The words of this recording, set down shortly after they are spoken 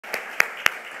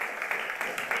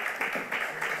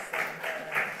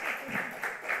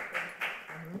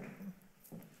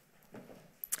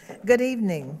Good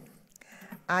evening.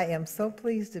 I am so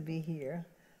pleased to be here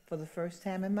for the first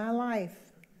time in my life.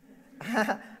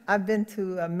 I've been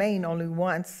to Maine only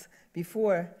once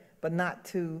before, but not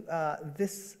to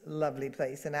this lovely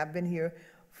place. And I've been here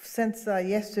since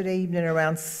yesterday evening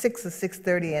around 6 or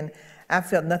 6:30, and I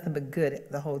felt nothing but good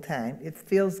the whole time. It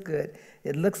feels good,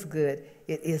 it looks good,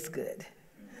 it is good.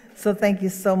 So thank you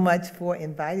so much for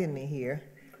inviting me here.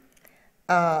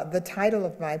 The title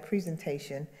of my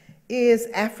presentation is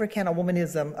Africana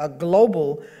Womanism, a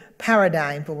Global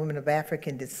Paradigm for Women of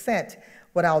African Descent.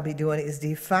 What I'll be doing is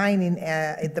defining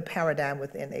the paradigm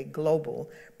within a global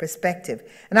perspective.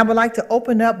 And I would like to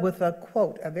open up with a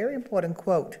quote, a very important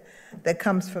quote that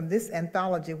comes from this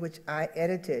anthology which I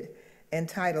edited,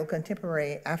 entitled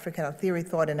Contemporary Africana Theory,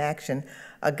 Thought, and Action,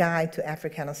 A Guide to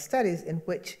Africana Studies, in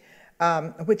which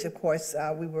of course,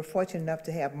 we were fortunate enough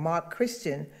to have Mark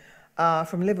Christian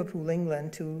from Liverpool,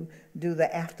 England, to do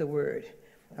the afterword,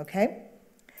 okay?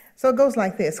 So it goes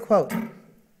like this, quote,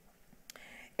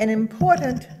 an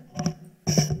important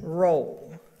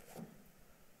role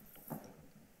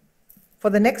for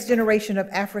the next generation of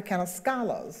Africana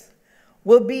scholars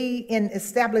will be in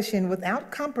establishing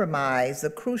without compromise the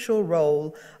crucial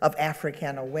role of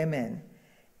Africana women,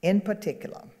 in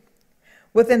particular,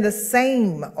 within the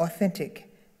same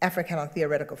authentic Africana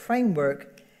theoretical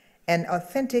framework, an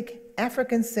authentic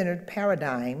African-centered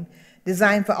paradigm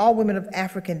designed for all women of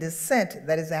African descent,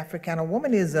 that is Africana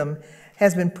Womanism,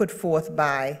 has been put forth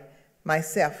by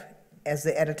myself as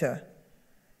the editor.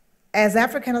 As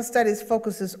Africana Studies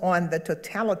focuses on the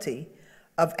totality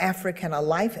of Africana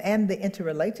life and the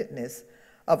interrelatedness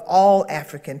of all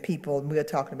African people, we are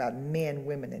talking about men,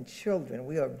 women, and children.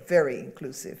 We are very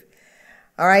inclusive.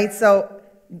 All right, so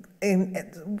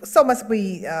much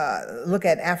we look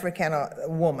at Africana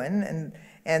woman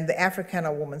and the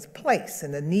Africana woman's place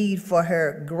and the need for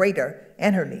her greater,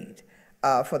 and her need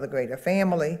for the greater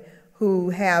family, who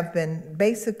have been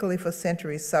basically for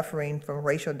centuries suffering from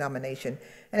racial domination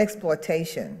and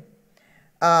exploitation.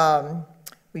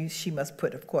 She must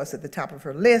put, of course, at the top of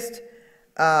her list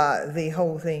the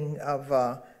whole thing of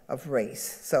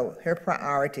race. So her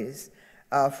priorities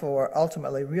for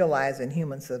ultimately realizing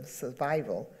human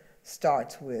survival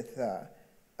starts with a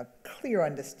clear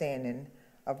understanding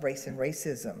of race and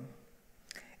racism.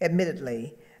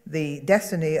 Admittedly, the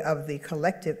destiny of the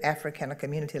collective Africana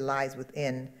community lies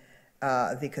within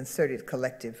the concerted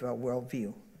collective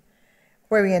worldview,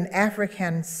 wherein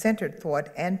African-centered thought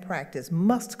and practice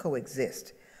must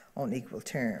coexist on equal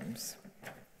terms.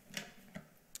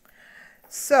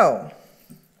 So,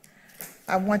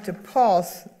 I want to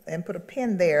pause and put a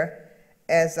pin there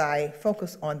as I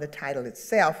focus on the title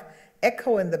itself,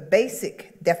 echoing the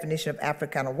basic definition of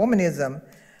Africana Womanism,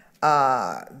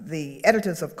 the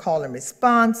editors of Call and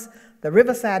Response, the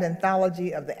Riverside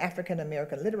Anthology of the African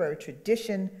American Literary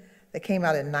Tradition that came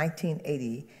out in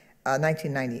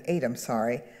 1998,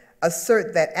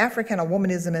 assert that Africana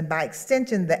Womanism, and by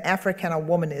extension the Africana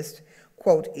Womanist,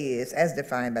 quote, is, as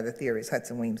defined by the theorist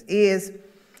Hudson-Weems, is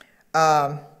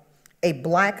a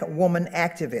black woman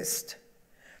activist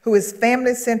who is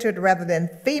family-centered rather than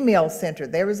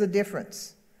female-centered. There is a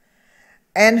difference.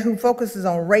 And who focuses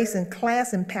on race and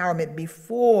class empowerment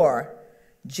before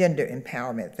gender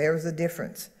empowerment. There is a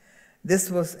difference. This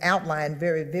was outlined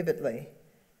very vividly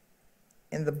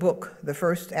in the book, the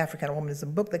first Africana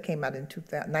Womanism book that came out in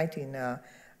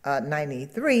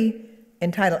 1993,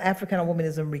 entitled Africana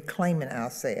Womanism, Reclaiming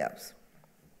Ourselves.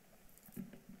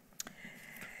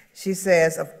 She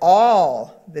says, of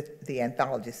all, the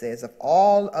anthology says, of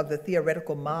all of the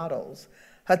theoretical models,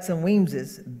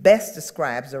 Hudson-Weems best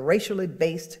describes the racially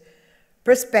based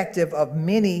perspective of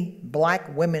many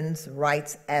black women's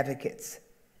rights advocates,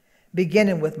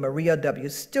 beginning with Maria W.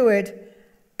 Stewart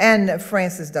and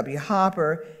Frances W.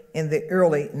 Harper in the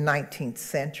early 19th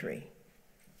century.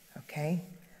 Okay?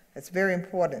 It's very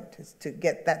important to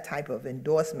get that type of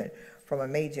endorsement from a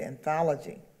major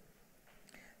anthology.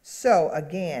 So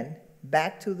again,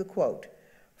 back to the quote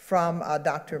from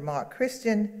Dr. Mark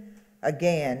Christian,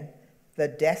 again, the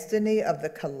destiny of the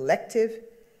collective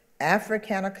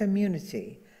Africana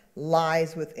community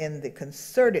lies within the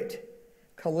concerted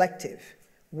collective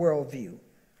worldview,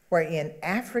 wherein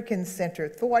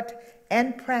African-centered thought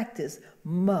and practice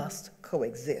must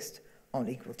coexist on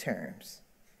equal terms.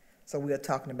 So we are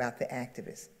talking about the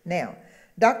activists. Now,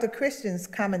 Dr. Christian's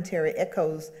commentary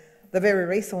echoes the very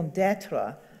raison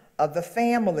d'etre of the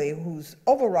family whose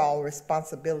overall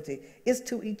responsibility is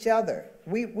to each other.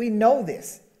 We know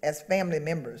this as family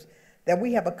members, that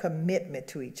we have a commitment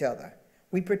to each other.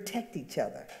 We protect each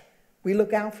other. We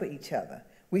look out for each other.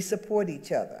 We support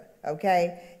each other,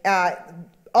 okay?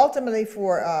 ultimately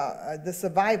for the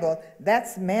survival,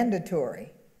 that's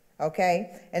mandatory,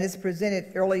 okay? And it's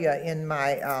presented earlier in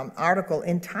my article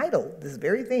entitled, this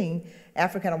very thing,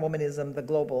 Africana Womanism, the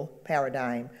Global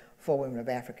Paradigm for Women of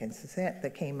African Descent,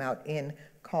 that came out in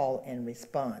Call and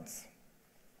Response.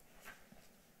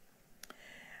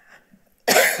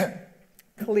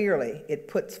 Clearly, it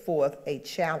puts forth a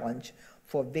challenge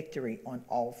for victory on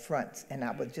all fronts. And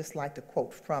I would just like to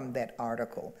quote from that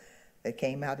article that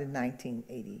came out in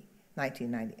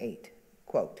 1998,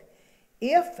 quote,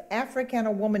 "If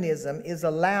Africana womanism is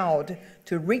allowed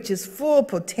to reach its full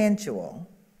potential,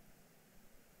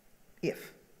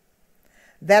 if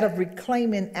that of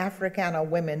reclaiming Africana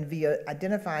women via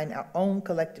identifying our own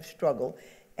collective struggle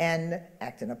and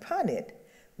acting upon it,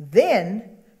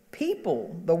 then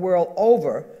people the world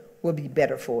over will be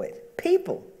better for it."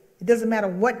 People. It doesn't matter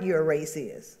what your race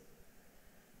is,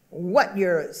 what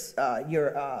your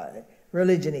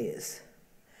religion is.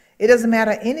 It doesn't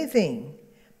matter anything,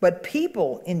 but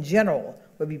people in general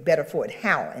will be better for it.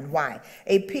 How and why?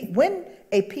 When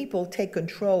a people takes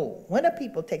control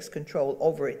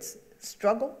over its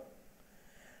struggle,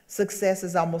 success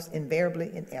is almost invariably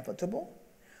inevitable.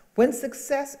 When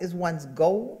success is one's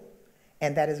goal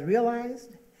and that is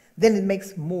realized, then it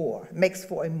makes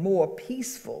for a more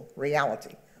peaceful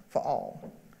reality for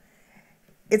all.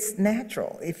 It's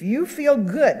natural. If you feel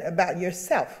good about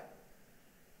yourself,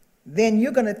 then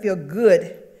you're going to feel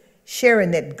good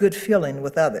sharing that good feeling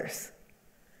with others.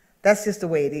 That's just the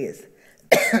way it is.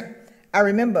 I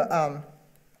remember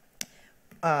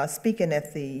speaking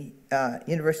at the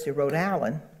University of Rhode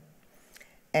Island,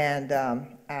 and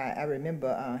I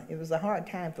remember it was a hard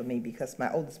time for me because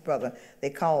my oldest brother, they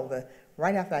called,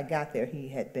 right after I got there, he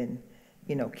had been,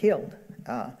 killed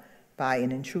by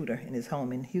an intruder in his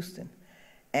home in Houston.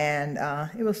 And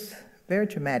it was very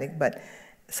traumatic, but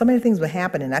so many things were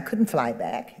happening. I couldn't fly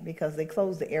back because they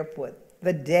closed the airport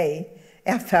the day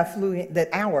after I flew in, the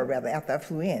hour rather, after I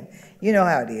flew in. You know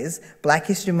how it is. Black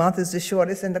History Month is the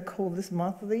shortest and the coldest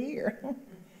month of the year.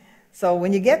 So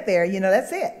when you get there,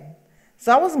 that's it.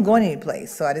 So I wasn't going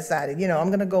anyplace, so I decided, I'm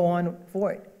going to go on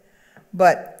for it.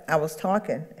 But I was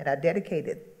talking, and I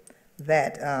dedicated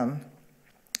that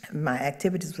my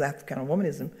activities with Africana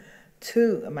Womanism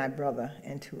to my brother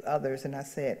and to others, and I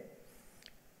said,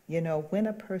 when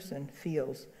a person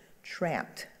feels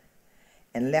trapped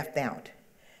and left out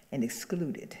and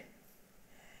excluded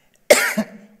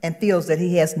and feels that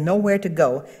he has nowhere to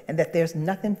go and that there's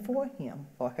nothing for him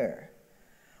or her,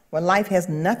 when life has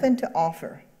nothing to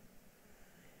offer,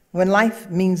 when life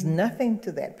means nothing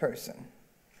to that person,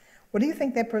 what do you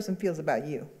think that person feels about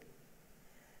you?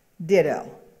 Ditto.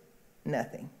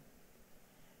 Nothing.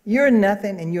 You're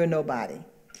nothing and you're nobody.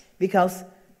 Because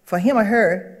for him or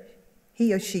her,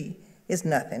 he or she is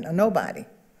nothing or nobody.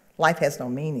 Life has no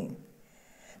meaning.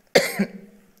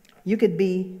 You could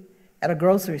be at a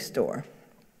grocery store,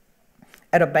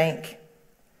 at a bank,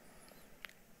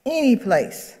 any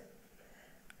place.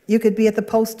 You could be at the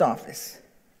post office.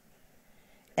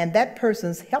 And that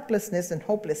person's helplessness and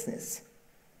hopelessness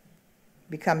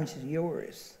becomes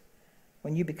yours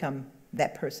when you become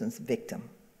that person's victim.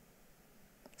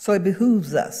 So it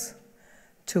behooves us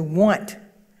to want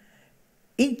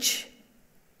each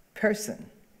person,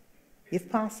 if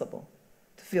possible,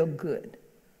 to feel good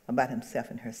about himself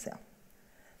and herself.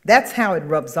 That's how it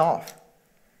rubs off.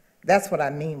 That's what I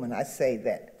mean when I say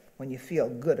that when you feel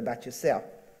good about yourself,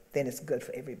 then it's good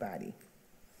for everybody.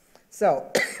 So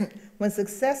when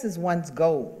success is one's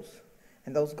goals,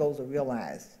 and those goals are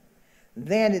realized,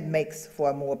 then it makes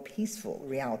for a more peaceful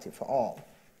reality for all.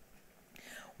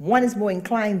 One is more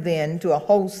inclined then to a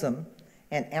wholesome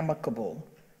and amicable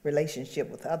relationship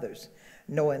with others,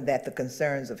 knowing that the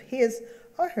concerns of his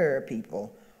or her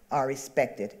people are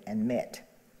respected and met.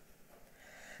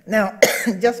 Now,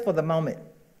 just for the moment,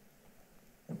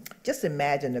 just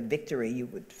imagine the victory you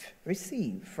would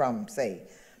receive from, say,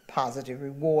 positive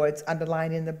rewards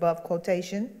underlined in the above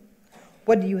quotation.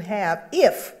 What do you have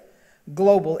if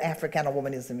global Africana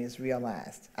womanism is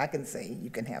realized? I can say you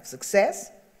can have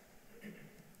success,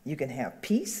 you can have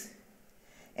peace,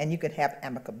 and you can have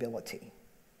amicability.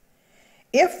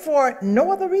 If for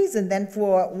no other reason than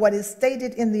for what is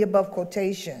stated in the above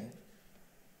quotation,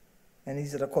 and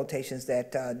these are the quotations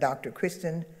that Dr.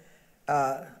 Kristen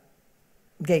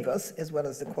gave us, as well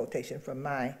as the quotation from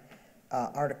my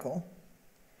article,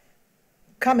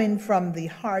 coming from the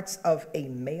hearts of a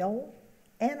male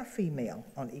and a female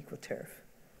on equal turf,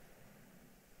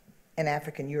 an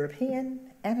African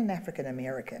European and an African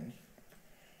American.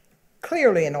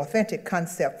 Clearly, an authentic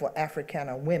concept for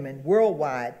Africana women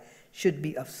worldwide should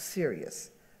be of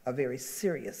a very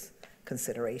serious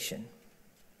consideration.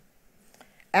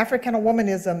 Africana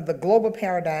Womanism, the global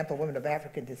paradigm for women of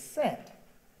African descent,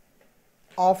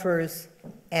 offers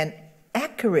an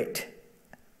accurate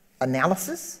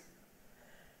analysis,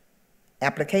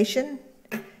 application,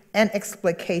 and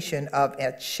explication of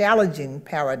a challenging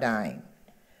paradigm,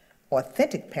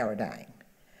 authentic paradigm,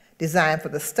 designed for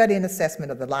the study and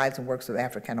assessment of the lives and works of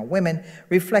Africana women,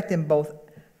 reflecting both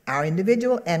our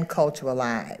individual and cultural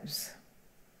lives.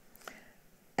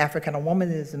 Africana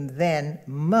Womanism then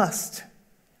must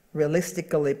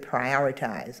realistically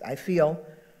prioritize, I feel,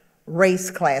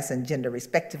 race, class, and gender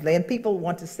respectively. And people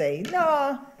want to say,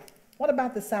 no, what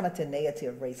about the simultaneity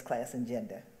of race, class, and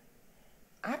gender?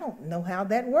 I don't know how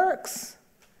that works.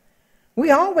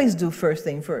 We always do first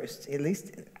thing first, at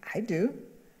least I do.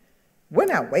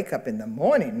 When I wake up in the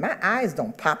morning, my eyes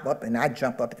don't pop up and I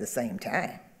jump up at the same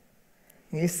time.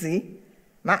 You see?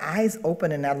 My eyes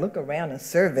open and I look around and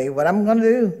survey what I'm going to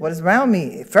do, what is around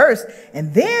me first,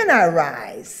 and then I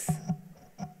rise.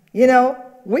 You know,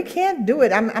 we can't do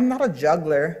it. I'm not a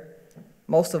juggler.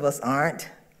 Most of us aren't.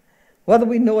 Whether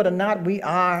we know it or not, we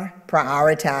are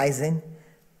prioritizing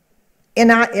in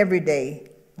our everyday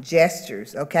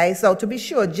gestures, okay? So to be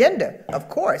sure, gender, of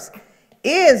course,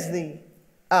 is in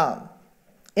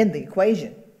the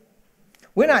equation.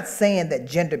 We're not saying that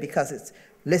gender, because it's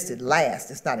listed last,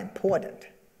 it's not important.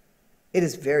 It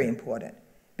is very important,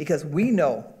 because we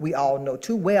all know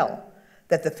too well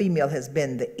that the female has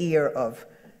been the ear of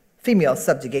female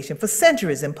subjugation for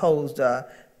centuries, imposed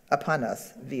upon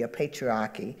us via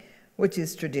patriarchy, which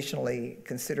is traditionally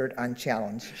considered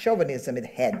unchallenged. Chauvinism, it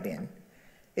had been.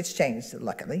 It's changed,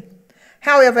 luckily.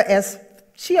 However, as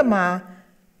Philomena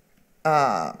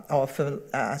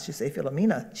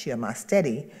Chioma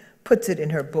Steady puts it in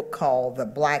her book called The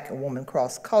Black Woman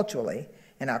Cross-Culturally,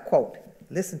 and I quote,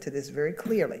 listen to this very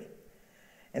clearly,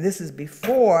 and this is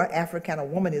before Africana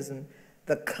Womanism,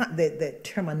 the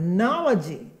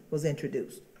terminology was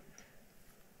introduced.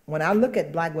 When I look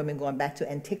at black women going back to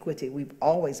antiquity, we've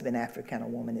always been Africana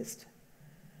Womanist.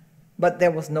 But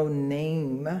there was no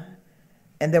name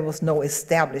and there was no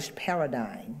established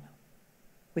paradigm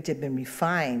which had been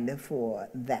refined for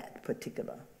that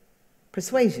particular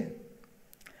persuasion.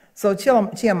 So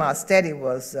Chioma Steady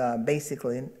was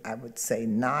basically, I would say,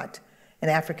 not an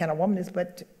Africana womanist,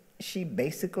 but she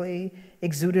basically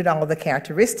exuded all the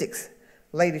characteristics.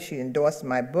 Later, she endorsed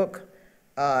my book,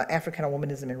 Africana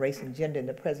Womanism Race Gender in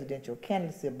the Presidential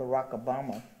Candidacy of Barack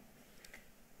Obama,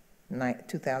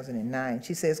 2009.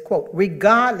 She says, quote,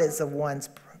 regardless of one's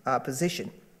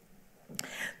position,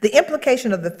 the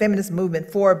implication of the feminist movement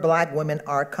for black women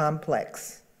are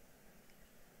complex.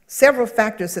 Several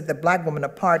factors set the black woman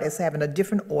apart as having a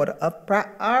different order of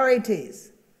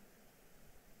priorities.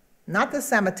 Not the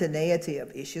simultaneity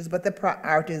of issues, but the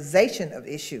prioritization of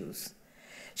issues.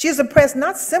 She is oppressed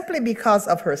not simply because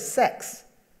of her sex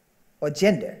or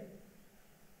gender,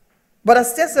 but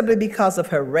ostensibly because of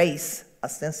her race,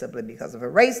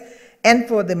 and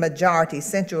for the majority,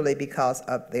 centrally because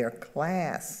of their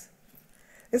class.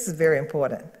 This is very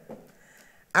important.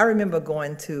 I remember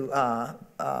going to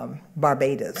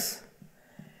Barbados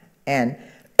and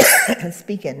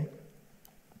speaking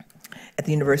at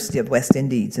the University of West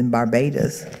Indies in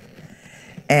Barbados.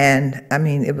 And I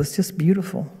mean, it was just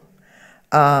beautiful.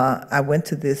 I went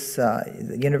to this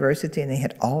university and they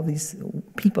had all these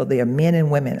people there, men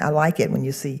and women. I like it when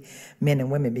you see men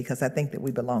and women because I think that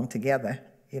we belong together.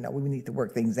 You know, we need to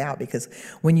work things out because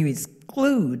when you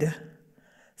exclude,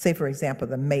 say for example,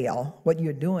 the male, what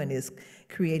you're doing is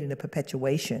creating a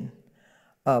perpetuation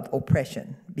of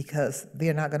oppression because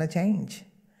they're not going to change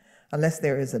unless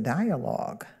there is a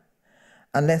dialogue,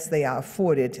 unless they are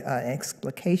afforded an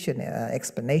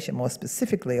explanation more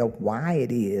specifically of why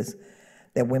it is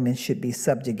that women should be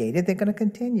subjugated, they're going to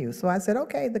continue. So I said,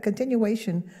 okay, the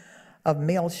continuation of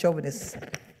male chauvinist,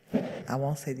 I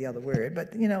won't say the other word,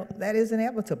 but you know, that is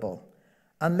inevitable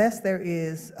unless there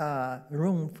is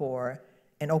room for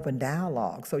an open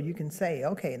dialogue. So you can say,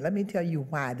 okay, let me tell you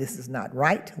why this is not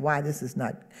right, why this is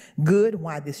not good,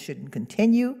 why this shouldn't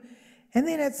continue. And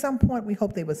then at some point, we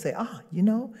hope they would say, oh, you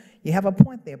know, you have a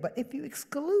point there. But if you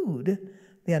exclude,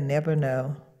 they'll never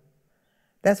know.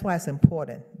 That's why it's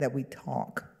important that we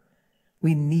talk.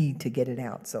 We need to get it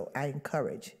out. So I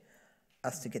encourage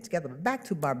us to get together. But back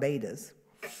to Barbados,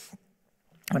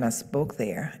 when I spoke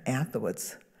there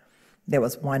afterwards, there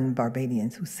was one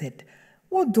Barbadian who said,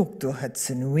 well, Dr.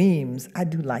 Hudson-Weems, I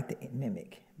do like the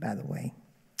mimic, by the way.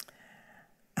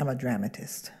 I'm a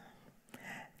dramatist.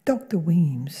 Dr.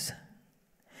 Weems,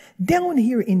 down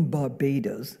here in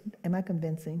Barbados, am I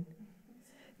convincing?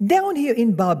 Down here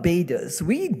in Barbados,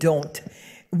 we don't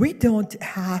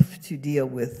have to deal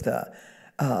with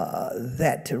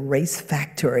that race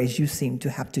factor as you seem to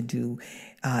have to do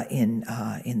in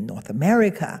North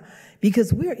America,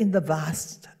 because we're in the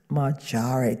vast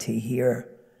majority here.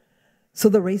 So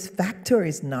the race factor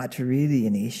is not really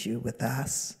an issue with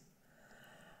us.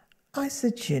 I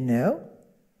said, you know,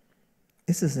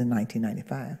 this is in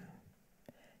 1995,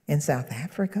 in South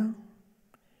Africa,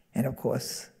 and of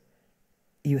course,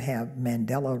 you have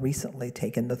Mandela recently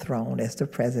taken the throne as the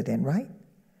president, right?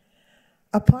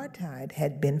 Apartheid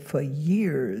had been for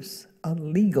years a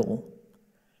legal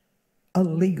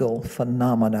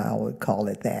phenomena, I would call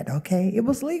it that, okay? It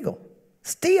was legal,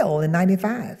 still in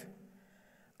 95.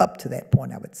 Up to that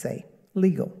point, I would say,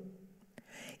 legal.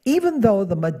 Even though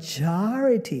the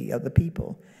majority of the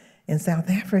people in South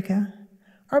Africa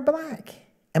are black,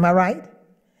 am I right?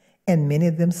 And many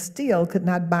of them still could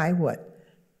not buy what?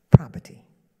 Property.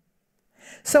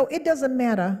 So it doesn't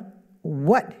matter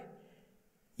what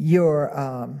your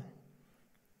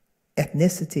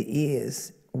ethnicity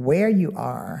is, where you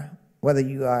are, whether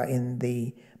you are in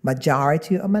the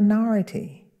majority or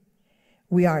minority.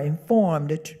 We are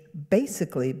informed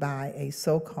basically by a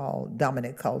so-called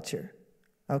dominant culture,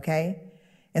 okay?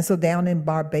 And so down in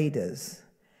Barbados,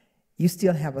 you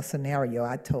still have a scenario.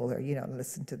 I told her, you know,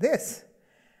 listen to this.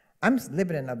 I'm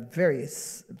living in a very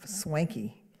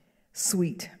swanky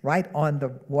suite right on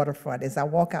the waterfront. As I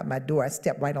walk out my door, I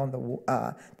step right on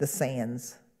the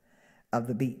sands of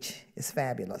the beach. It's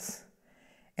fabulous.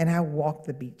 And I walk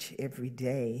the beach every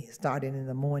day, starting in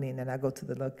the morning, and I go to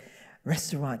the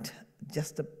restaurant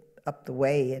just up the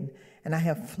way, and I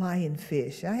have flying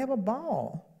fish. I have a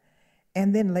ball.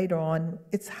 And then later on,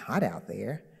 it's hot out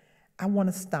there. I want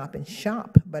to stop and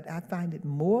shop, but I find it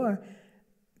more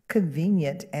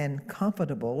convenient and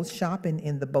comfortable shopping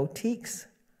in the boutiques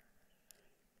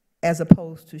as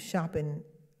opposed to shopping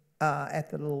at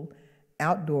the little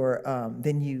outdoor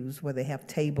venues where they have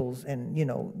tables and, you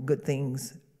know, good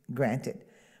things granted.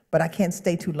 But I can't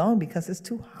stay too long because it's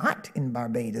too hot in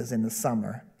Barbados in the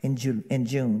summer, in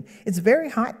June. It's very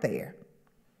hot there.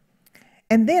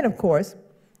 And then, of course,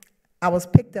 I was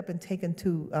picked up and taken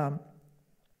to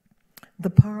the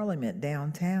Parliament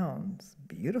downtown. It's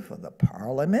beautiful, the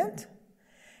Parliament.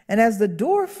 And as the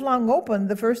door flung open,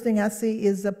 the first thing I see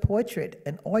is a portrait,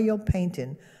 an oil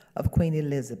painting of Queen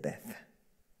Elizabeth.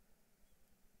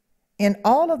 In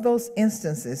all of those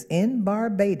instances in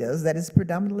Barbados that is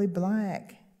predominantly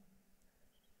black,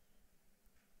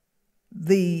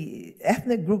 the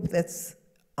ethnic group that's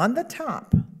on the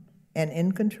top and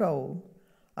in control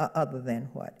are other than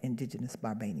what? Indigenous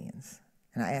Barbadians.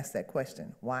 And I asked that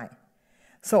question, why?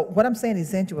 So what I'm saying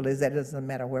essentially is that it doesn't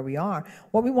matter where we are.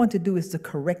 What we want to do is to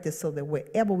correct it so that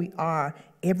wherever we are,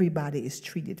 everybody is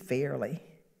treated fairly.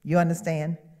 You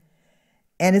understand?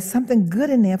 And it's something good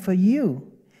in there for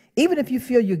you. Even if you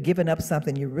feel you're giving up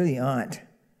something, you really aren't.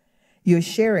 You're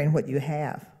sharing what you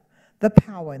have, the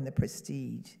power and the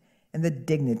prestige and the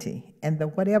dignity and the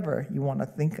whatever you want to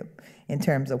think of in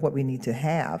terms of what we need to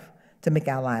have to make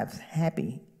our lives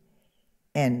happy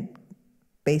and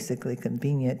basically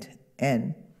convenient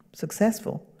and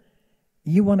successful.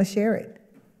 You want to share it.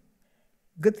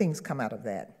 Good things come out of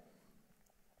that.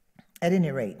 At any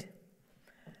rate,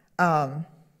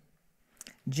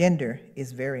 gender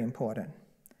is very important.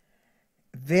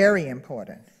 Very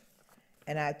important.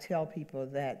 And I tell people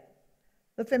that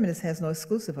the feminist has no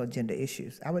exclusive on gender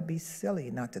issues. I would be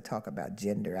silly not to talk about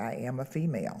gender. I am a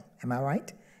female. Am I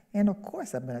right? And of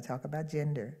course I'm going to talk about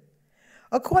gender.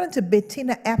 According to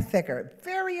Bettina Aptheker,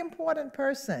 very important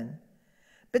person.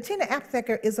 Bettina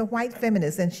Aptheker is a white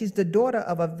feminist, and she's the daughter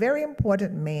of a very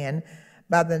important man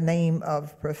by the name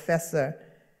of Professor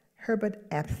Herbert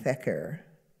Aptheker,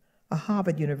 a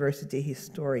Harvard University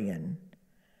historian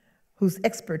whose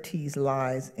expertise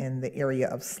lies in the area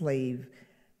of slave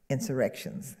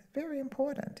insurrections. Very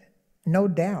important. No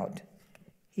doubt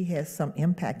he has some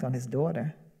impact on his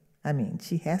daughter. I mean,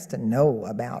 she has to know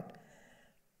about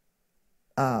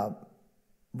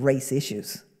race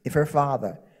issues. If her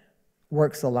father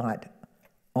works a lot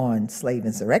on slave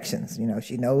insurrections, you know,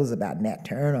 she knows about Nat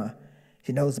Turner,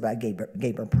 she knows about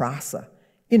Gabriel Prosser,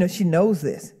 you know, she knows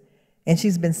this, and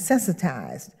she's been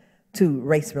sensitized to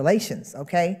race relations,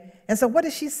 okay? And so what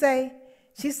does she say?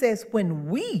 She says, when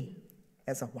we,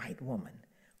 as a white woman,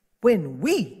 when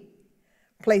we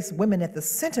place women at the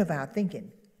center of our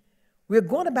thinking, we're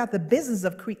going about the business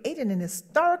of creating an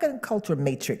historical and cultural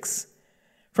matrix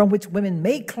from which women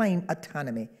may claim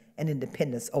autonomy and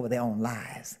independence over their own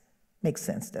lives. Makes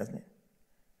sense, doesn't it?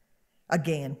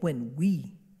 Again, when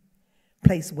we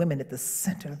place women at the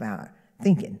center of our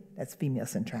thinking, that's female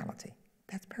centrality.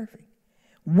 That's perfect.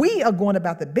 We are going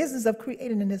about the business of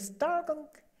creating an historical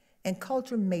and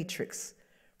cultural matrix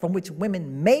from which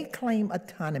women may claim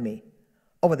autonomy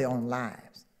over their own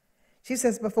lives. She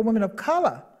says, but for women of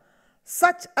color,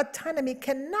 such autonomy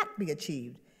cannot be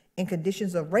achieved in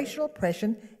conditions of racial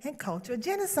oppression and cultural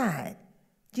genocide.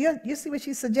 Do you see what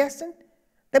she's suggesting?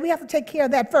 That we have to take care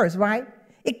of that first, right?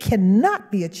 It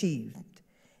cannot be achieved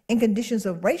in conditions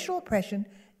of racial oppression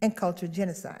and cultural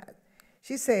genocide.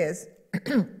 She says,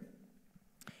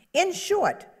 in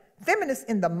short, feminist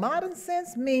in the modern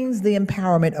sense means the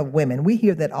empowerment of women. We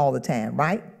hear that all the time,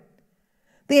 right?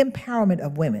 The empowerment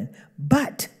of women.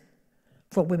 But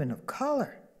for women of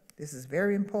color, this is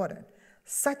very important,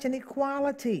 such an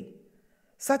equality,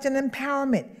 such an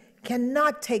empowerment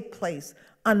cannot take place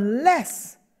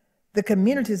unless the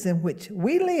communities in which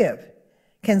we live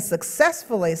can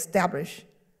successfully establish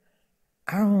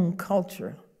our own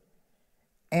culture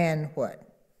and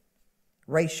what?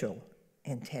 Racial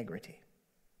integrity.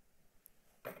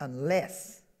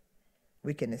 Unless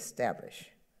we can establish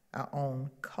our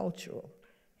own cultural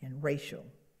and racial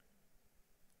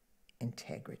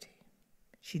integrity.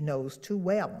 She knows too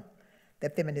well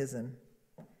that feminism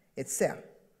itself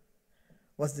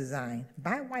was designed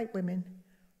by white women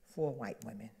for white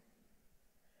women.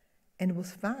 And it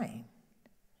was fine.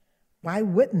 Why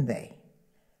wouldn't they?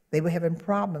 They were having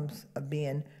problems of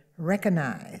being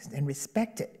recognized and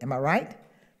respected. Am I right?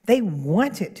 They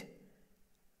wanted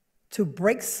to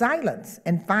break silence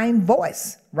and find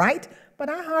voice, right? But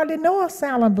I hardly know a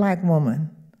silent black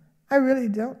woman. I really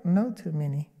don't know too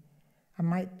many. I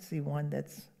might see one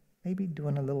that's maybe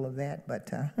doing a little of that,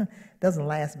 but doesn't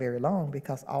last very long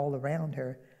because all around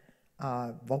her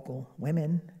are vocal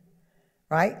women,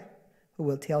 right? Who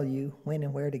will tell you when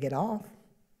and where to get off,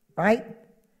 right?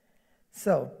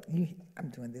 So I'm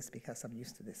doing this because I'm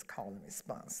used to this call and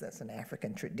response. That's an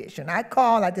African tradition. I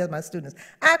tell my students,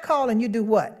 I call and you do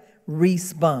what?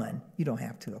 Respond. You don't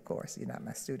have to, of course. You're not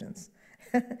my students.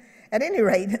 At any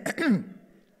rate,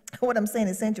 what I'm saying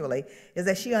essentially is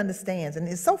that she understands, and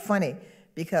it's so funny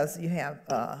because you have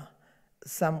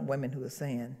some women who are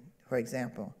saying, for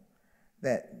example,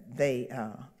 that they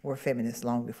were feminists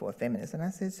long before feminists. And I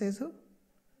said, says who?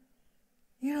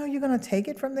 You know, you're going to take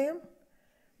it from them?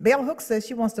 Bell Hooks says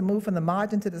she wants to move from the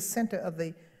margin to the center of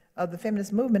the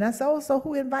feminist movement. I said, oh, so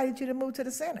who invited you to move to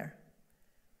the center?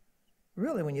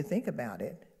 Really, when you think about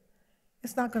it,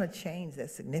 it's not going to change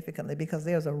that significantly because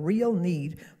there's a real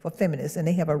need for feminists and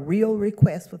they have a real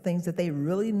request for things that they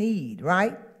really need,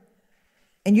 right?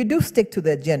 And you do stick to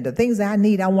the agenda. Things I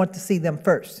need, I want to see them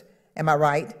first. Am I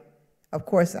right? Of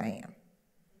course I am.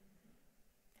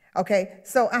 Okay,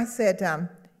 so I said,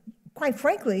 quite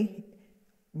frankly,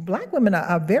 black women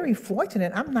are very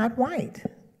fortunate I'm not white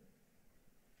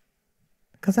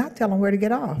because I tell them where to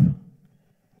get off.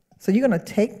 So you're going to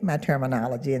take my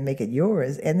terminology and make it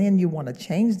yours, and then you want to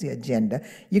change the agenda.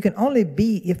 You can only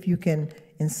be if you can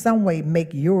in some way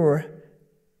make your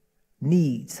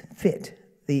needs fit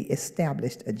the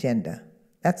established agenda.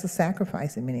 That's a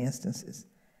sacrifice in many instances.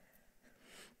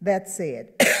 That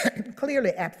said,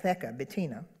 clearly Aptheka,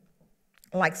 Bettina,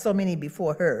 like so many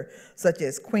before her, such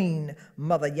as Queen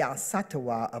Mother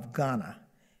Yasatawa of Ghana,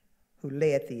 who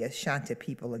led the Ashanti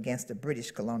people against the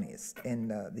British colonists in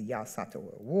the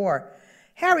Yasatawa War,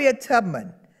 Harriet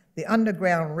Tubman, the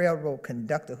Underground Railroad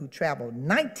conductor who traveled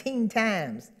 19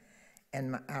 times,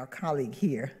 and our colleague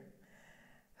here,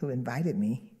 who invited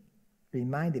me,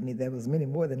 reminded me there was many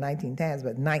more than 19 times,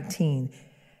 but 19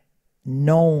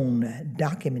 known,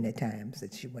 documented times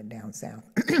that she went down south.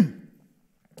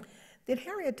 Did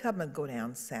Harriet Tubman go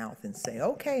down south and say,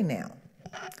 okay now,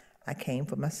 I came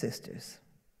for my sisters?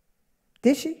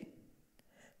 Did she?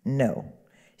 No.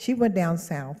 She went down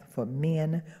south for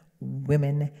men,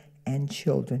 women, and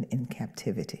children in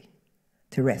captivity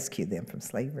to rescue them from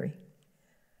slavery,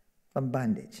 from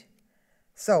bondage.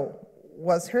 So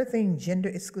was her thing gender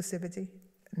exclusivity?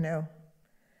 No.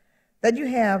 That you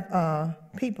have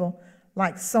people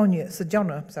like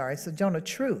Sojourner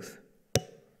Truth,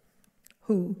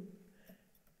 who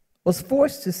was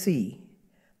forced to see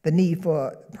the need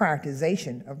for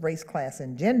prioritization of race, class,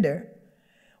 and gender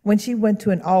when she went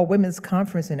to an all-women's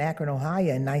conference in Akron,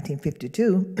 Ohio in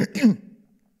 1952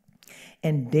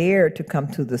 and dared to come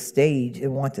to the stage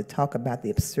and want to talk about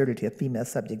the absurdity of female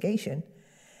subjugation,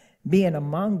 being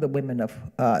among the women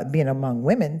among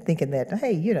women, thinking that,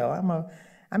 hey, you know,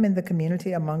 I'm in the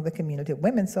community, among the community of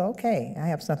women, so okay, I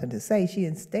have something to say. She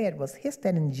instead was hissed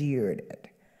at and jeered at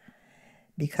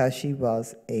because she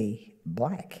was a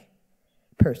black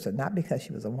person, not because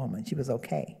she was a woman. She was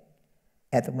okay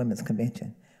at the women's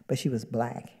convention, but she was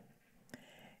black.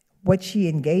 What she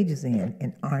engages in,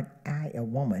 and aren't I a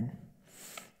woman,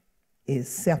 is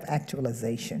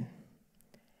self-actualization,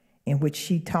 in which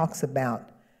she talks about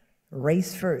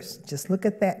race first. Just look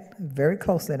at that very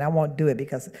closely, and I won't do it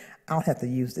because I'll have to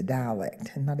use the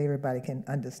dialect, and not everybody can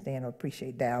understand or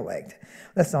appreciate dialect.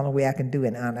 That's the only way I can do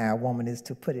it on Our Woman is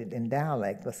to put it in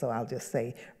dialect, but so I'll just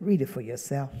say, read it for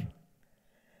yourself.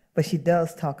 But she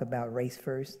does talk about race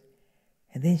first,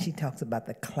 and then she talks about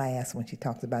the class when she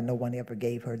talks about no one ever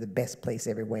gave her the best place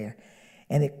everywhere.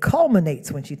 And it culminates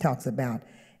when she talks about,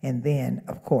 and then,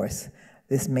 of course,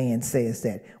 this man says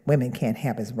that women can't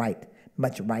have as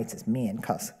much rights as men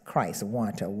because Christ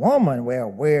wanted a woman.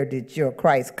 Well, where did your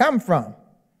Christ come from?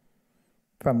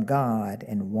 From God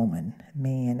and woman.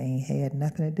 Man ain't had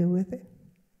nothing to do with it.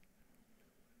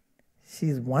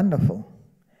 She's wonderful.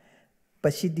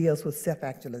 But she deals with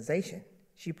self-actualization.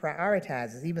 She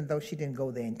prioritizes, even though she didn't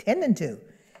go there intending to.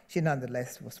 She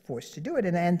nonetheless was forced to do it.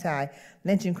 An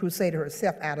anti-lynching crusader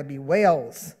herself, Ada B.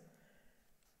 Wells,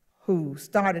 who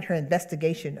started her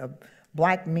investigation of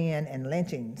black men and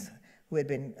lynchings who had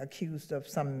been accused of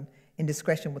some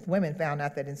indiscretion with women, found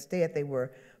out that instead they were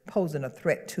posing a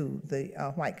threat to the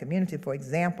white community. For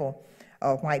example,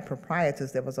 white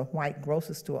proprietors. There was a white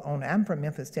grocery store owner. I'm from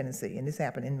Memphis, Tennessee, and this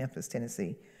happened in Memphis,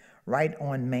 Tennessee, right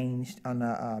on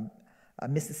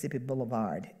Mississippi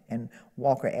Boulevard and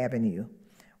Walker Avenue,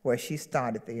 where she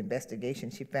started the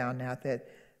investigation. She found out that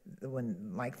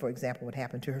when, like, for example, what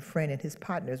happened to her friend and his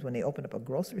partners when they opened up a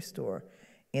grocery store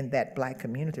in that black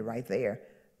community right there,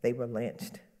 they were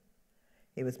lynched.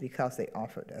 It was because they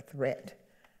offered a threat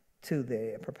to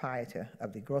the proprietor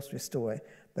of the grocery store,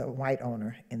 the white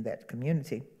owner in that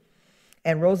community.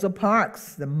 And Rosa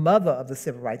Parks, the mother of the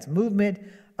civil rights movement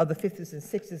of the 50s and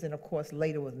 60s, and of course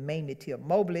later with Mamie Till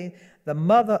Mobley, the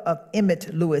mother of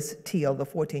Emmett Lewis Till, the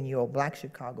 14-year-old black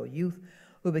Chicago youth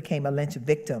who became a lynch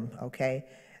victim, okay?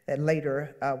 And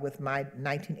later, with my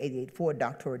 1988 Ford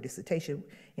doctoral dissertation,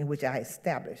 in which I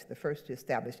established, the first to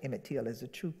establish Emmett Till as a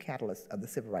true catalyst of the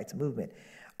civil rights movement.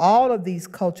 All of these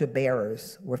culture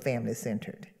bearers were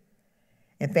family-centered.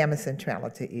 And family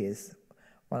centrality is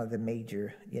one of the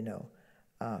major,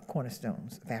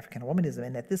 cornerstones of Africana womanism.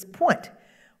 And at this point,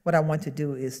 what I want to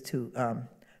do is to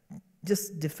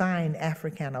just define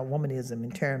Africana womanism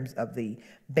in terms of the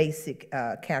basic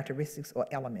characteristics or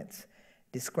elements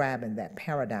describing that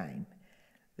paradigm.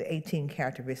 The 18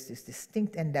 characteristics,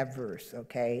 distinct and diverse,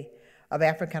 okay, of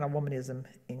Africana womanism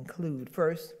include,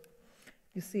 first,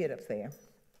 you see it up there,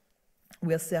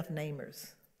 we're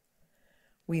self-namers.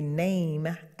 We name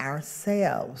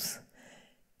ourselves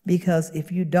because if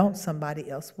you don't, somebody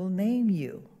else will name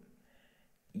you.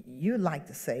 You like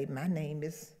to say, my name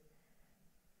is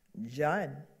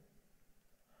John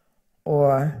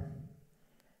or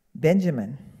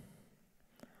Benjamin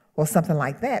or something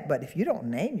like that. But if you don't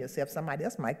name yourself, somebody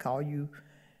else might call you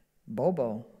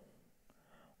Bobo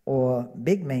or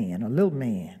Big Man or Little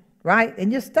Man, right?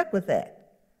 And you're stuck with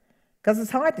that because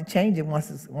it's hard to change it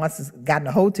once it's gotten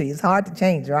a hold to you. It's hard to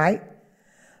change, right?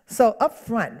 So up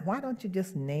front, why don't you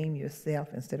just name yourself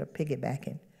instead of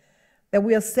piggybacking? That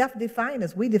we are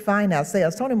self-definers. We define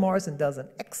ourselves. Toni Morrison does an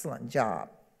excellent job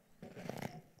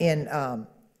in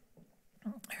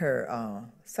her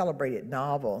celebrated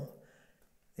novel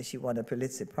that she won a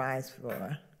Pulitzer Prize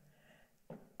for,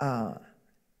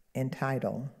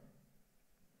 entitled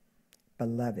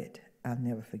Beloved. I'll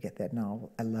never forget that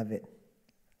novel. I love it.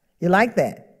 You like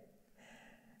that?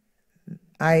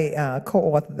 I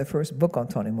co-authored the first book on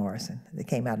Toni Morrison that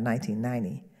came out in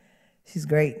 1990. She's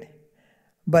great.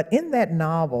 But in that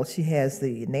novel, she has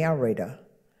the narrator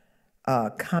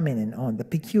commenting on the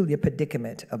peculiar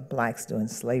predicament of blacks during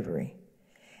slavery.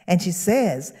 And she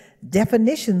says,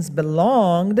 definitions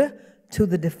belonged to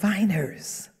the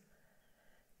definers,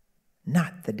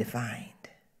 not the defined.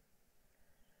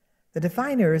 The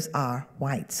definers are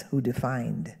whites who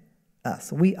defined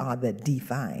us. We are the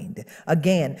defined.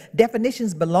 Again,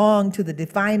 definitions belong to the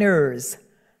definers,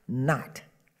 not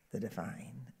the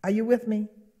defined. Are you with me?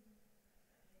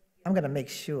 I'm going to make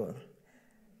sure.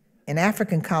 In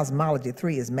African cosmology,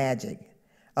 3 is magic.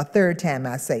 A third time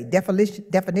I say,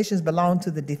 definitions belong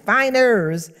to the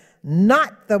definers,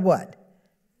 not the what?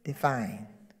 Defined.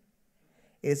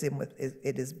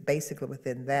 It is basically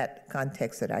within that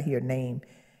context that I hear name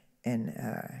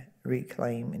and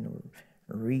reclaim and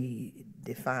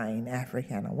redefine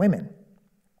Africana women.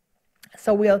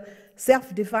 So we are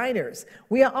self-definers.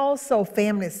 We are also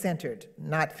family-centered,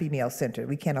 not female-centered.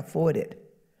 We can't afford it.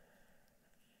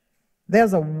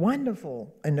 There's a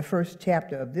wonderful, in the first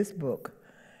chapter of this book,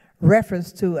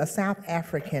 reference to a South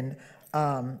African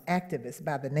activist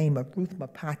by the name of Ruth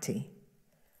Mapati.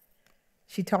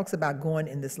 She talks about going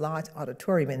in this large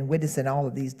auditorium and witnessing all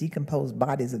of these decomposed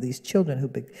bodies of these children who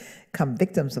become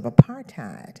victims of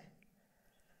apartheid.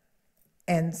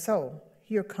 And so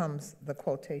here comes the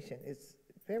quotation. It's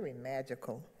very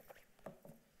magical.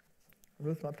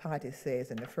 Ruth Mapati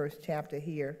says in the first chapter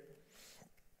here,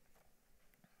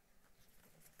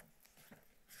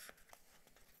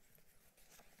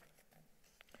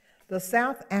 the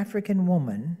South African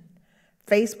woman,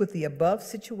 faced with the above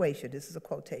situation, this is a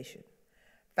quotation,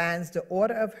 finds the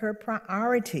order of her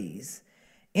priorities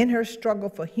in her struggle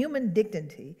for human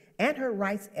dignity and her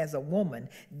rights as a woman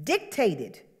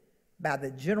dictated by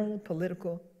the general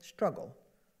political struggle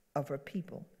of her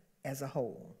people as a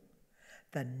whole.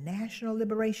 The national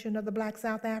liberation of the Black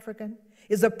South African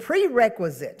is a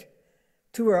prerequisite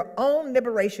to her own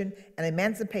liberation and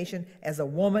emancipation as a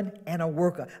woman and a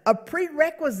worker. A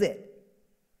prerequisite.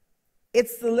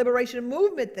 It's the liberation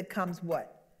movement that comes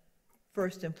what?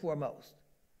 First and foremost.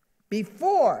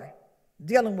 Before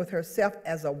dealing with herself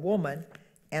as a woman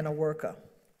and a worker.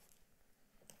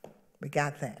 We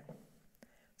got that.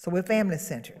 So we're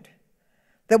family-centered.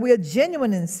 That we are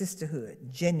genuine in sisterhood,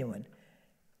 genuine.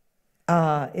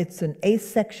 It's an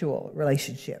asexual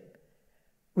relationship.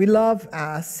 We love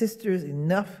our sisters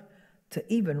enough to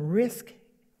even risk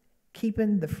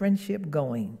keeping the friendship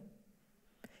going.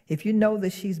 If you know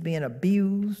that she's being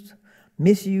abused,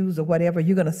 misused, or whatever,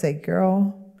 you're going to say,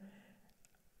 girl,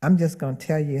 I'm just going to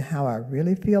tell you how I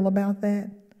really feel about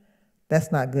that.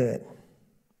 That's not good.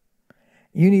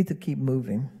 You need to keep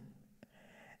moving.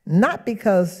 Not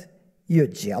because you're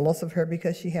jealous of her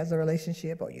because she has a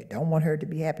relationship, or you don't want her to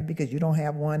be happy because you don't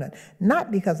have one.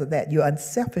 Not because of that. You're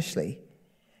unselfishly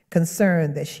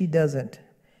concerned that she doesn't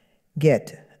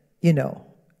get,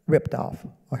 ripped off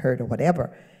or hurt or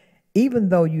whatever. Even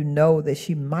though you know that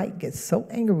she might get so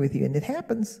angry with you, and it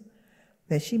happens,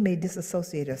 that she may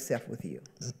disassociate herself with you.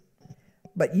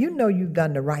 But you know you've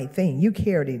done the right thing. You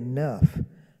cared enough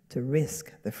to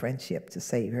risk the friendship to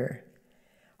save her,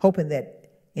 hoping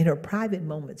that in her private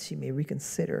moments she may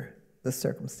reconsider the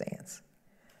circumstance.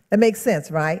 That makes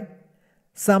sense, right?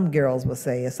 Some girls will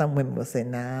say, or some women will say,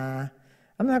 nah,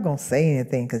 I'm not going to say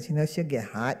anything because, she'll get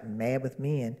hot and mad with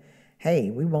me, and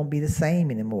hey, we won't be the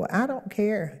same anymore. I don't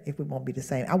care if we won't be the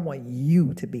same. I want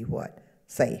you to be what?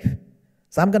 Safe.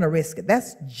 So I'm going to risk it.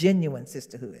 That's genuine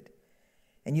sisterhood.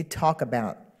 And you talk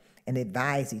about and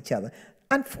advise each other.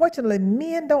 Unfortunately,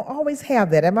 men don't always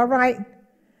have that. Am I right?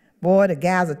 Boy, the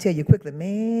guys will tell you quickly,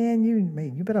 man,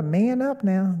 you better man up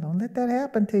now. Don't let that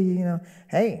happen to you,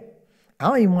 Hey, I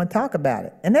don't even want to talk about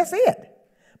it. And that's it.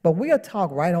 But we'll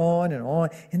talk right on,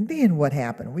 and then what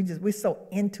happened? We're so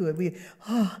into it.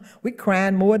 We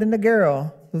crying more than the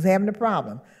girl who's having the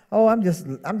problem. Oh, I'm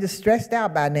just stressed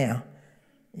out by now.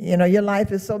 Your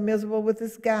life is so miserable with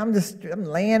this guy. I'm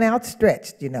laying out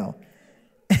stretched, It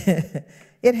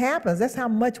happens. That's how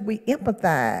much we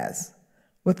empathize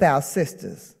with our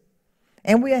sisters.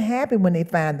 And we are happy when they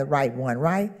find the right one,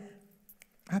 right?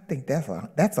 I think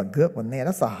that's a good one there.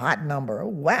 That's a hot number. Oh,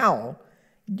 wow.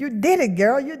 You did it,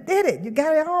 girl. You did it. You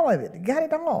got it, all of it. You got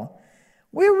it all.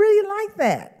 We really like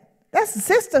that. That's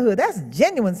sisterhood. That's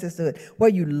genuine sisterhood, where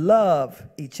you love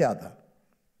each other.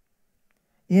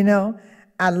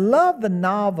 I love the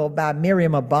novel by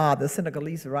Miriam Abad, the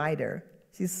Senegalese writer.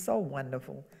 She's so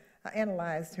wonderful. I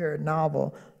analyzed her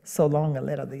novel, So Long a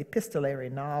Letter, the epistolary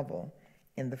novel,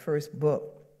 in the first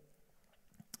book.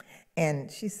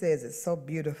 And she says it so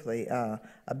beautifully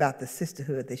about the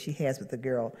sisterhood that she has with the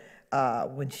girl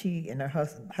when she and her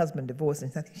husband divorced.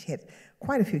 And I think she had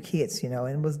quite a few kids,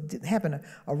 and was having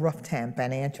a rough time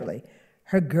financially.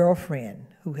 Her girlfriend,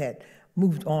 who had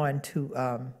moved on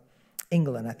to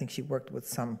England, I think she worked with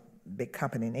some big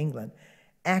company in England,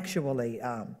 actually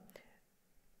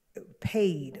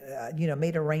paid,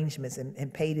 made arrangements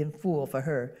and paid in full for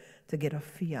her to get a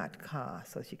Fiat car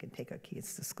so she can take her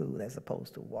kids to school as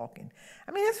opposed to walking.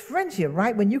 I mean, that's friendship,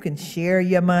 right? When you can share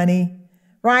your money,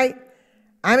 right?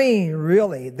 I mean,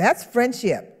 really, that's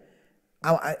friendship.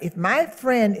 If my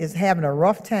friend is having a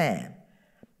rough time,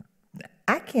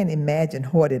 I can't imagine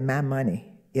hoarding my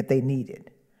money if they need it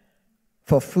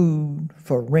for food,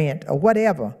 for rent, or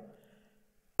whatever.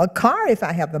 A car, if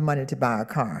I have the money to buy a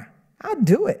car, I'll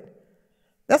do it.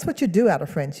 That's what you do out of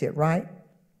friendship, right?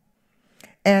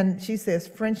 And she says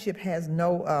friendship has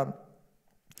no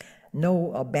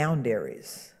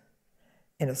boundaries,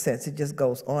 in a sense. It just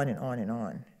goes on and on and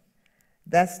on.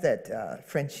 That's that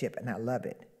friendship, and I love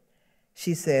it.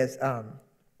 She says,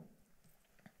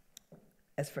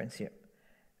 that's friendship.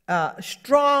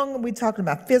 Strong, we're talking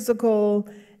about physical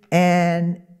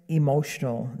and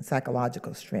emotional and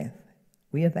psychological strength.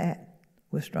 We are that.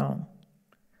 We're strong.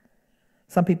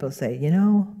 Some people say, you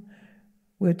know,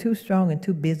 we're too strong and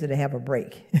too busy to have a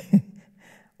break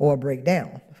or a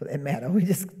breakdown, for that matter. We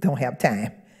just don't have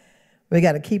time. We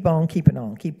got to keep on keeping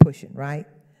on, keep pushing, right?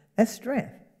 That's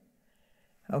strength,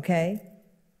 okay?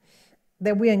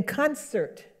 That we're in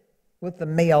concert with the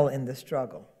male in the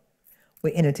struggle.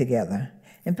 We're in it together.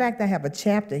 In fact, I have a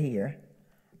chapter here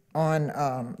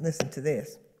on, listen to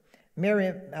this. What's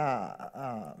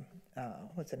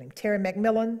her name? Terry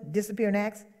McMillan, Disappearing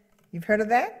Acts. You've heard of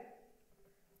that?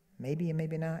 Maybe and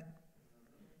maybe not.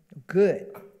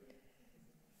 Good.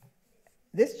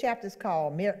 This chapter is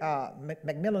called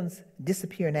Macmillan's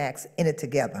Disappearing Acts, In It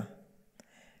Together.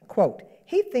 Quote,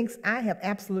 he thinks I have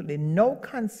absolutely no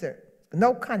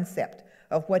concept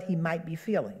of what he might be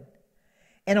feeling.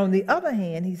 And on the other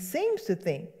hand, he seems to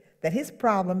think that his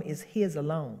problem is his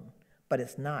alone, but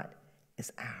it's not,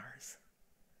 it's ours.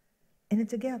 In it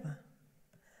together.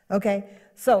 Okay,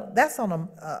 so that's on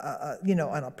a you know,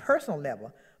 on a personal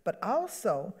level, but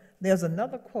also there's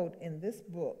another quote in this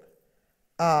book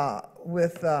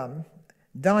with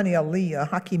Daniel Lee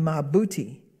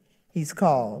Hakimabuti, he's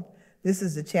called. This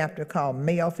is the chapter called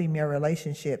Male-Female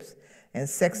Relationships and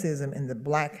Sexism in the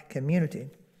Black Community.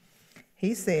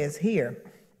 He says here,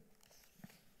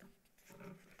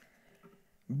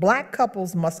 Black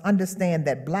couples must understand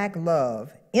that Black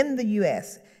love in the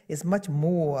U.S. is much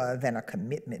more than a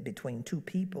commitment between two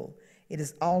people. It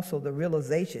is also the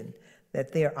realization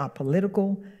that there are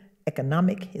political,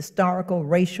 economic, historical,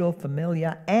 racial,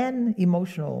 familial, and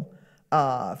emotional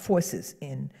forces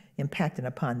impacting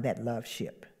upon that love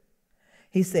ship.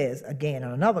 He says, again,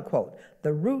 on another quote,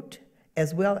 the root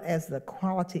as well as the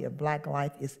quality of Black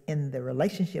life is in the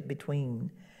relationship between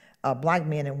Black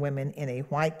men and women in a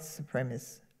white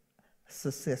supremacist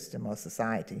system or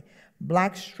society.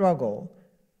 Black struggle,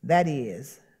 that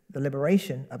is, the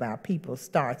liberation of our people,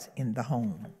 starts in the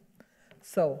home.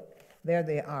 So there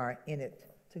they are in it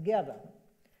together.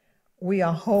 We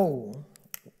are whole,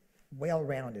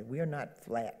 well-rounded. We are not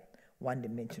flat,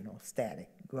 one-dimensional, static.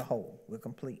 We're whole, we're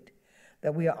complete.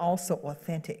 That we are also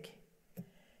authentic.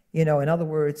 You know, in other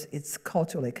words, it's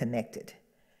culturally connected.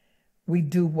 We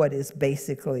do what is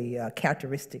basically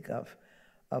characteristic of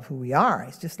who we are.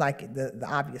 It's just like the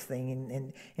obvious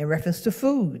thing in reference to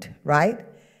food, right?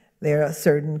 There are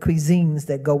certain cuisines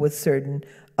that go with certain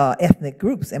ethnic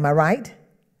groups, am I right?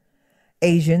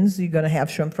 Asians, you're going to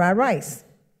have shrimp fried rice.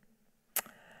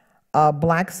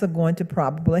 Blacks are going to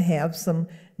probably have some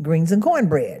greens and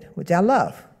cornbread, which I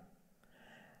love.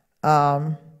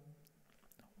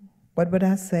 What would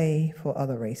I say for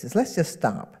other races? Let's just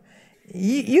stop.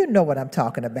 You know what I'm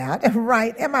talking about,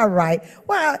 right? Am I right?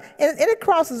 Well, and it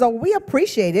crosses over. We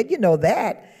appreciate it. You know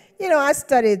that. You know, I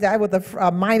studied that with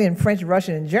a minor in French,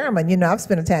 Russian, and German. You know, I've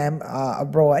spent a time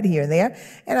abroad here and there.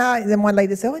 And then one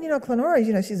lady said, oh, you know, Clenora,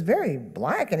 you know, she's very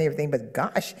Black and everything, but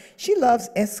gosh, she loves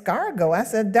escargot. I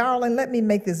said, darling, let me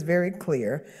make this very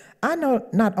clear. I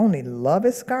not only love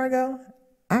escargot,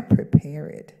 I prepare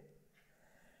it.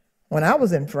 When I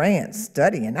was in France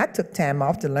studying, I took time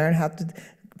off to learn how to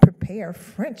prepare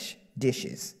French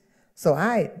dishes. So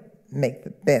I make the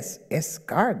best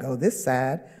escargot this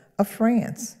side of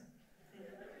France.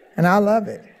 And I love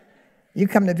it. You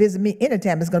come to visit me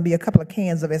anytime, there's going to be a couple of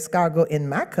cans of escargot in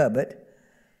my cupboard.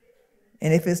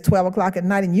 And if it's 12 o'clock at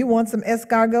night and you want some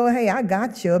escargot, hey, I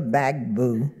got your back,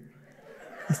 boo.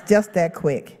 It's just that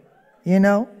quick, you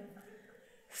know?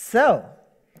 So,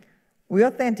 we're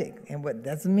authentic, and what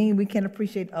doesn't mean we can't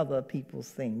appreciate other people's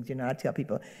things. You know, I tell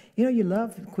people, you know, you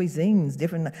love cuisines,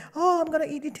 different. Oh, I'm going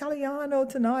to eat Italiano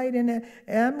tonight, and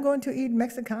I'm going to eat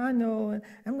Mexicano, and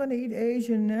I'm going to eat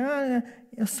Asian,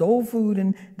 soul food,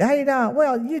 and da-da-da.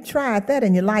 Well, you tried that,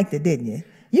 and you liked it, didn't you?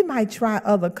 You might try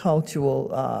other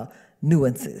cultural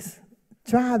nuances.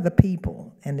 Try the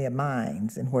people and their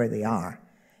minds and where they are.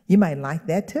 You might like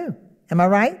that, too. Am I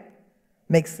right?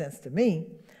 Makes sense to me.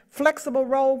 Flexible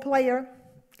role player,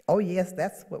 oh yes,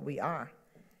 that's what we are.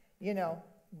 You know,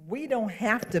 we don't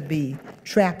have to be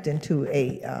trapped into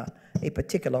a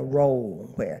particular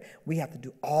role where we have to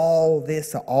do all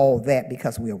this or all that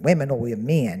because we're women or we're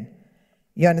men.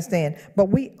 You understand? But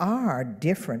we are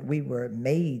different. We were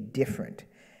made different.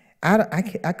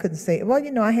 I couldn't say, well,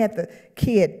 you know, I had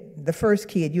the first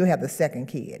kid, you have the second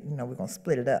kid. You know, we're going to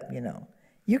split it up, you know.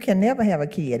 You can never have a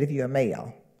kid if you're a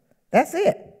male. That's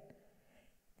it.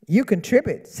 You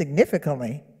contribute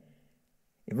significantly,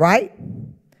 right?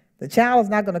 The child is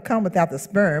not going to come without the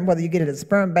sperm, whether you get it at a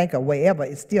sperm bank or wherever,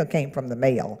 it still came from the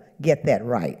male. Get that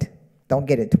right. Don't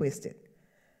get it twisted.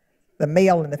 The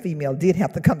male and the female did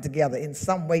have to come together in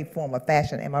some way, form, or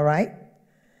fashion, am I right?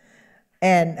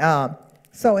 And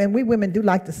So, and we women do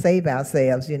like to save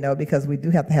ourselves, you know, because we do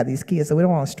have to have these kids, so we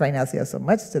don't want to strain ourselves so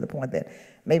much to the point that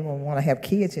maybe when we want to have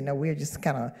kids, you know, we're just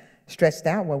kind of stretched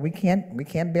out. Well, we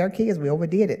can't bear kids. We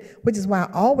overdid it, which is why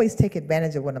I always take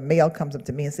advantage of when a male comes up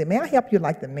to me and say, "May I help you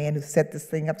like the man who set this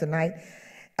thing up tonight?"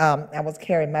 I was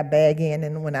carrying my bag in,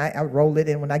 and when I roll it,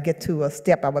 and when I get to a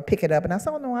step, I would pick it up, and I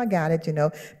said, "Oh, no, I got it," you know,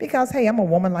 because, hey, I'm a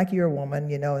woman like you're a woman,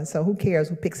 you know, and so who cares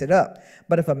who picks it up?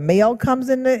 But if a male comes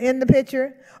in the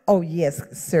picture, "Oh, yes,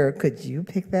 sir, could you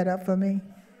pick that up for me?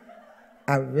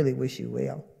 I really wish you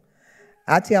will."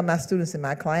 I tell my students in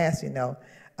my class, you know,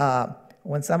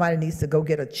 when somebody needs to go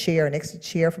get a chair, an extra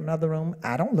chair from another room,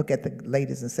 I don't look at the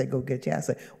ladies and say, "Go get a chair." I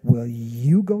say, "Will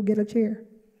you go get a chair?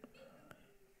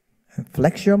 And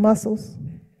flex your muscles?"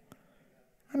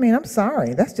 I mean, I'm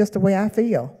sorry. That's just the way I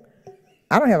feel.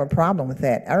 I don't have a problem with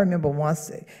that. I remember once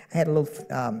I had a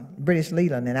little British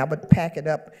Leland, and I would pack it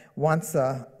up once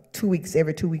 2 weeks,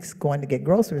 every 2 weeks, going to get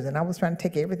groceries. And I was trying to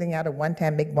take everything out at one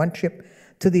time, make one trip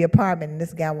to the apartment. And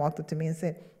this guy walked up to me and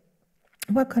said,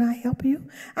 "Well, can I help you?"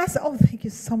 I said, "Oh, thank you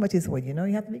so much." He said, "Well, you know,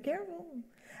 you have to be careful."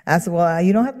 I said, "Well,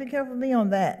 you don't have to be careful with me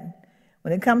on that.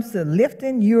 When it comes to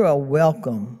lifting, you are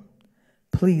welcome.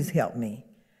 Please help me."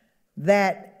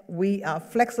 That we are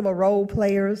flexible role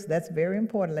players, that's very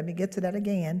important. Let me get to that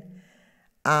again.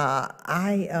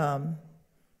 I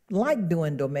like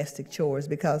doing domestic chores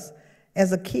because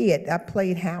as a kid, I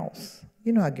played house.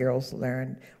 You know how girls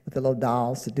learn with the little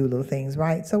dolls to do little things,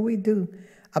 right? So we do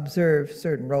observe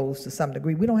certain roles to some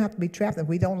degree. We don't have to be trapped. If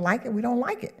we don't like it, we don't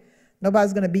like it.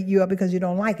 Nobody's going to beat you up because you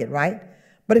don't like it, right?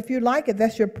 But if you like it,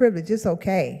 that's your privilege. It's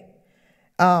okay.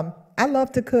 I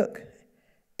love to cook.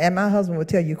 And my husband would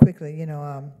tell you quickly, you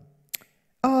know,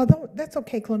 "Oh, that's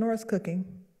okay, Clenora's cooking.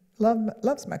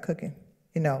 Loves my cooking,"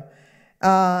 you know.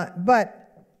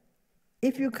 But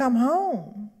if you come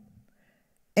home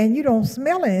and you don't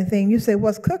smell anything, you say,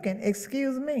 "What's cooking?"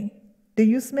 Excuse me, do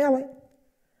you smell it?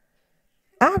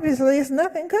 Obviously, it's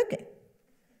nothing cooking.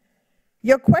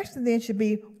 Your question then should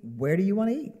be, where do you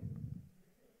want to eat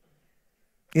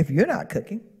if you're not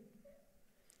cooking?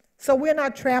 So we're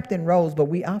not trapped in roles, but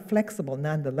we are flexible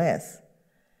nonetheless.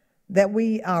 That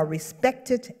we are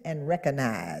respected and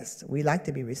recognized. We like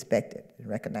to be respected and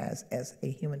recognized as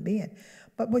a human being.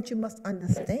 But what you must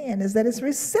understand is that it's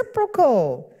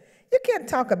reciprocal. You can't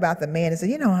talk about the man and say,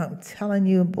 "You know, I'm telling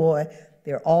you, boy,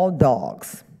 they're all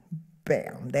dogs."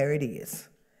 Bam, there it is.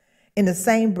 In the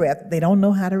same breath, they don't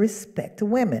know how to respect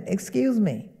women. Excuse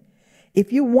me.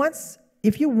 If you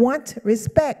want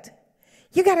respect,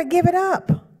 you got to give it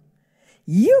up.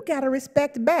 You got to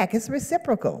respect back. It's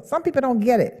reciprocal. Some people don't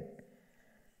get it.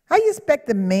 How you expect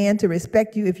a man to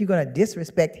respect you if you're going to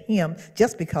disrespect him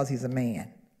just because he's a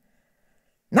man?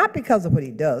 Not because of what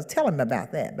he does. Tell him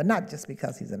about that, but not just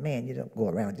because he's a man. You don't go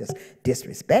around just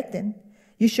disrespecting.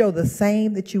 You show the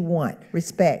same that you want,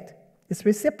 respect. It's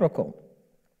reciprocal.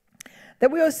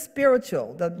 That we are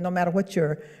spiritual, that no matter what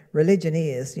your religion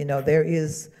is, you know, there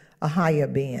is a higher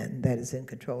being that is in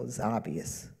control. It's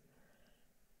obvious.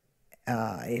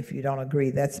 If you don't agree,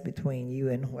 that's between you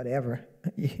and whatever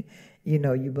you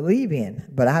know you believe in.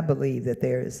 But I believe that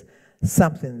there is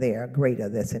something there greater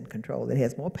that's in control, that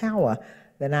has more power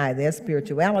than I. There's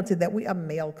spirituality, that we are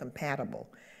male compatible.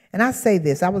 And I say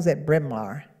this, I was at Bryn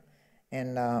Mawr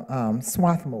and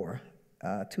Swarthmore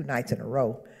 2 nights in a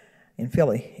row in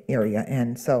Philly area.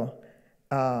 And so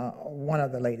one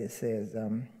of the ladies says,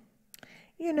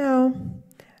 "You know,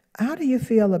 how do you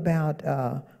feel about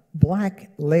black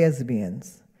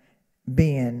lesbians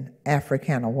being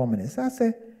Africana womanists?" I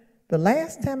said, "The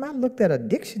last time I looked at a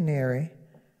dictionary,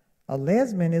 a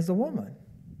lesbian is a woman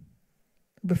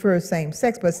who prefers same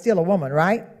sex, but still a woman,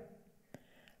 right?"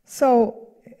 So,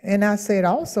 and I said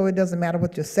also, it doesn't matter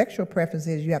what your sexual preference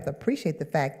is, you have to appreciate the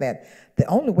fact that the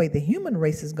only way the human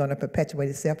race is going to perpetuate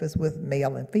itself is with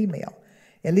male and female.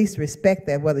 At least respect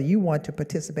that, whether you want to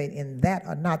participate in that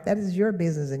or not. That is your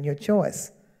business and your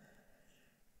choice.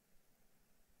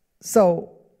 So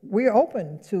we're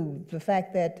open to the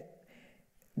fact that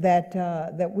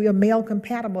we are male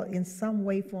compatible in some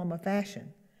way, form, or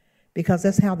fashion, because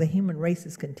that's how the human race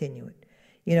is continuing.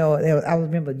 You know, I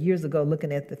remember years ago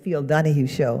looking at the Phil Donahue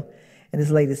show, and this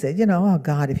lady said, "You know, oh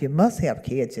God, if you must have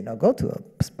kids, you know, go to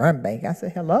a sperm bank." I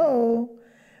said, "Hello,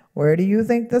 where do you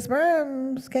think the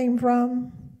sperms came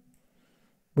from?"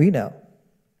 We know,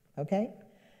 okay?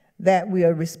 That we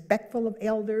are respectful of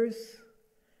elders.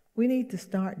 We need to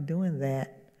start doing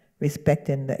that,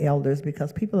 respecting the elders,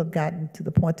 because people have gotten to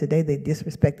the point today they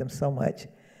disrespect them so much.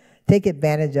 Take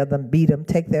advantage of them, beat them,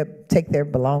 take their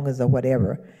belongings or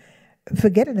whatever,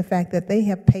 forgetting the fact that they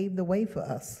have paved the way for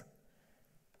us.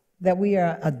 that we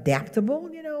are adaptable.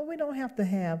 You know, we don't have to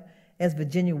have, as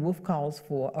Virginia Woolf calls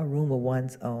for, a room of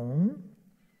one's own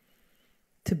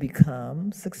to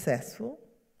become successful.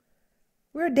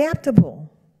 We're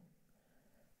adaptable.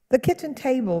 The kitchen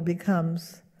table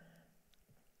becomes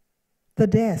the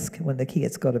desk when the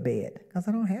kids go to bed, because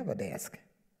I don't have a desk.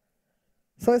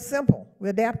 So it's simple. We're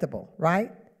adaptable,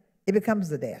 right? It becomes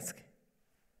the desk.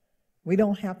 We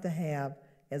don't have to have,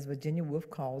 as Virginia Woolf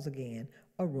calls again,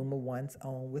 a room of one's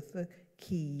own with the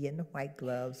key and the white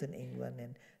gloves in England,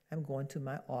 and I'm going to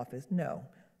my office. No.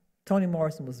 Toni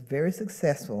Morrison was very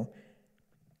successful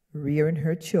rearing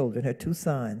her children, her two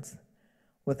sons,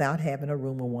 without having a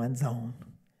room of one's own.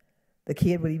 The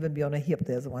kid would even be on a hip.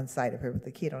 There's one side of her with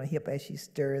the kid on a hip as she's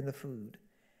stirring the food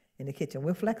in the kitchen.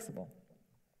 We're flexible.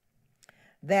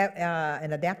 That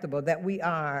and adaptable, that we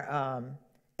are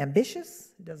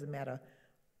ambitious. It doesn't matter.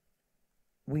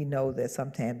 We know that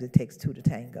sometimes it takes two to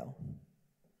tango.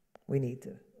 We need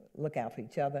to look out for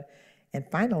each other. And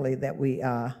finally, that we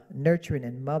are nurturing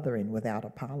and mothering without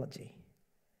apology.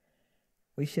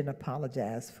 We shouldn't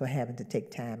apologize for having to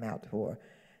take time out for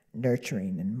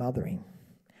nurturing and mothering.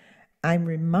 I'm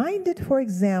reminded, for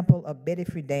example, of Betty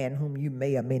Friedan, whom you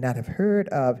may or may not have heard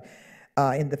of,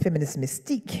 in the feminist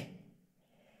Mystique,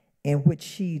 in which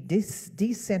she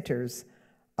decenters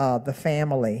the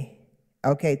family,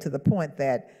 okay, to the point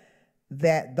that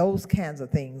those kinds of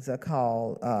things are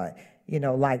called, you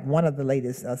know, like one of the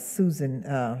latest, Susan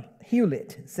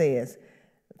Hewlett says,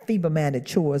 feeble-minded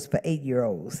chores for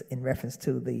 8-year-olds in reference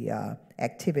to the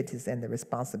activities and the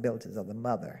responsibilities of the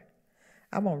mother.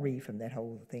 I won't read from that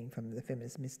whole thing from the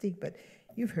feminist Mystique, but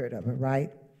you've heard of it,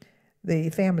 right? The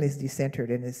family is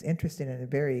decentered, and it's interesting and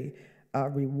very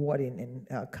rewarding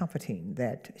and comforting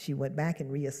that she went back and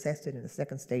reassessed it in the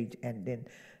second stage and then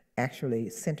actually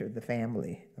centered the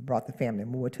family, brought the family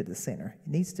more to the center. It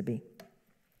needs to be.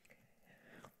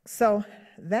 So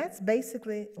that's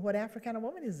basically what Africana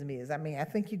Womanism is. I mean, I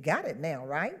think you got it now,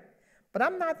 right? But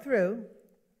I'm not through.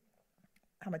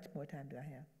 How much more time do I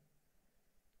have?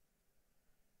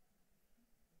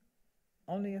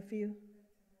 Only a few?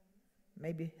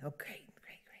 Maybe? Okay,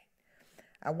 great.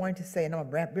 I wanted to say, and I'm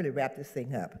going to really wrap this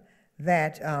thing up,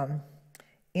 that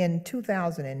in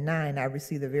 2009, I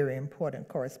received a very important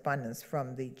correspondence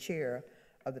from the chair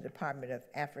of the Department of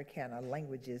Africana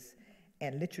Languages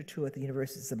and Literature at the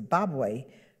University of Zimbabwe,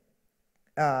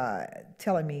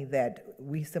 telling me that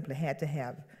we simply had to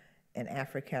have an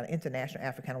International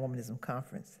Africana Womanism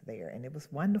Conference there, and it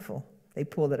was wonderful. They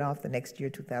pulled it off the next year,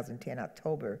 2010,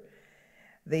 October.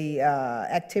 The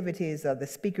activities of the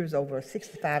speakers, over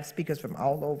 65 speakers from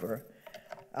all over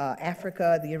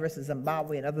Africa, the University of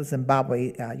Zimbabwe and other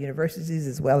Zimbabwe universities,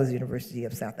 as well as the University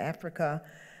of South Africa,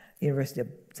 University of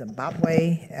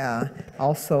Zimbabwe,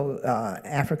 also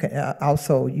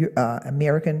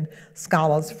American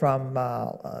scholars from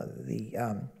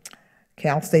the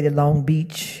Cal State at Long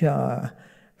Beach,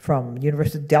 from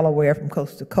University of Delaware, from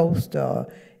coast to coast,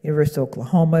 University of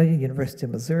Oklahoma, University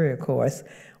of Missouri, of course.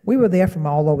 We were there from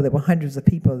all over. There were hundreds of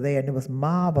people there, and it was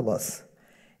marvelous.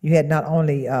 You had not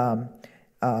only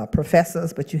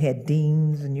professors, but you had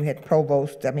deans and you had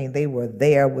provosts. I mean, they were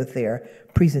there with their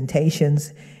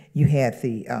presentations. You had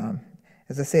the,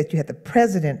 as I said, you had the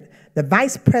president, the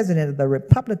vice president of the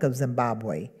Republic of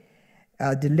Zimbabwe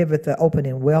delivered the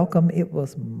opening welcome. It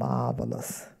was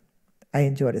marvelous. I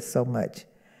enjoyed it so much.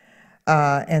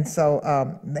 And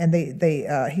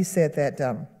he said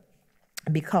that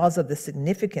because of the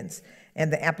significance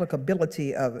and the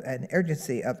applicability of an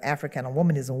urgency of Africana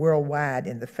womanism worldwide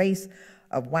in the face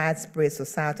of widespread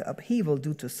societal upheaval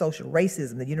due to social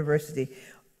racism, the university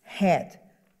had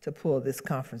to pull this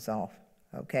conference off,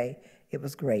 okay? It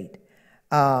was great.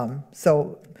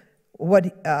 So what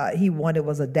he wanted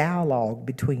was a dialogue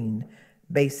between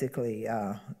basically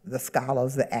the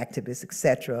scholars, the activists, et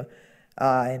cetera,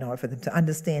 in order for them to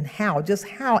understand just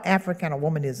how Africana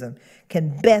womanism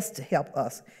can best help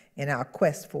us in our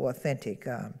quest for authentic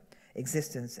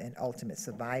existence and ultimate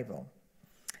survival.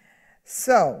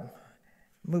 So,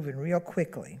 moving real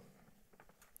quickly,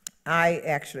 I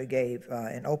actually gave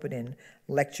an opening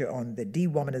lecture on the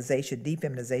de-womanization,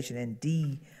 defeminization, and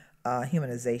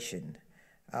dehumanization,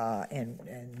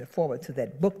 and the forward to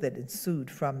that book that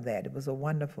ensued from that. It was a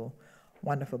wonderful,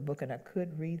 wonderful book, and I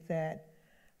could read that.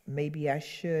 Maybe I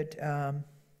should,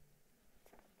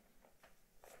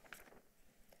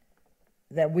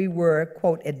 that we were,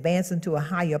 quote, advancing to a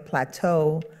higher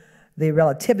plateau, the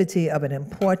relativity of an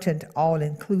important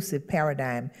all-inclusive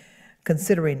paradigm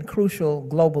considering crucial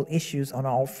global issues on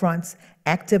all fronts,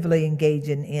 actively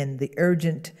engaging in the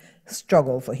urgent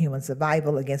struggle for human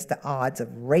survival against the odds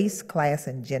of race, class,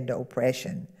 and gender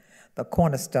oppression. the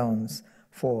cornerstones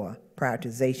for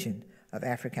prioritization of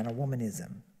Africana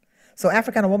womanism. So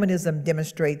Africana womanism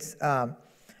demonstrates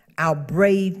our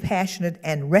brave, passionate,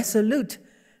 and resolute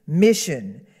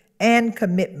mission and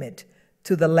commitment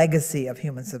to the legacy of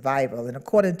human survival. And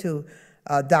according to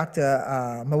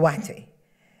Dr. Mwati,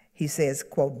 he says,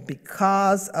 quote,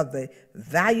 because of the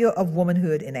value of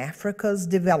womanhood in Africa's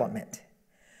development,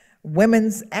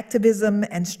 women's activism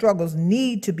and struggles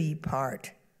need to be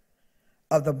part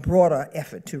of the broader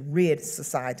effort to rid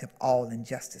society of all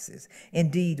injustices.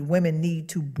 Indeed, women need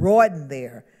to broaden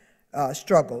their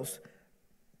struggles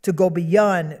to go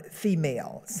beyond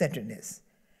female-centeredness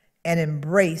and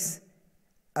embrace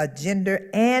a gender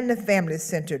and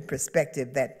family-centered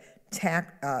perspective that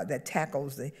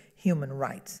tackles the human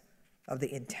rights of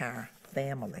the entire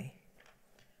family.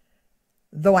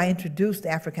 Though I introduced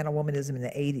Africana womanism in the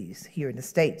 80s here in the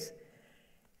States,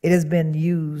 it has been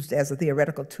used as a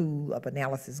theoretical tool of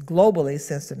analysis globally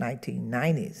since the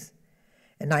 1990s.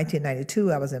 In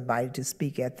 1992, I was invited to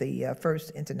speak at the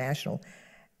first International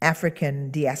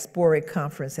African Diasporic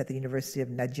Conference at the University of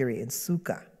Nigeria in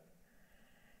Nsukka.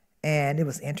 And it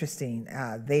was interesting.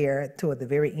 There, toward the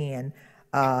very end,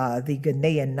 the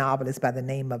Ghanaian novelist by the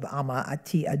name of Ama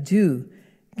Ati Aju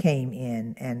came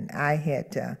in, and I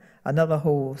had another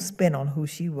whole spin on who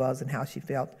she was and how she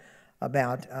felt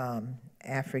about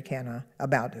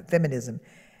about feminism.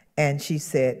 And she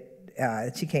said,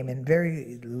 she came in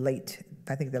very late,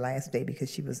 I think the last day,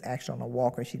 because she was actually on a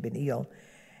walker, she'd been ill.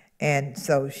 And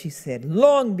so she said,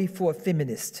 long before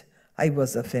feminist, I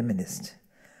was a feminist.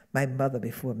 My mother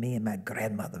before me and my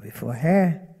grandmother before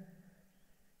her.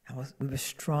 We were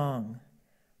strong,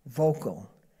 vocal,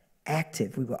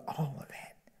 active. We were all of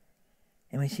that.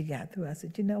 And when she got through, I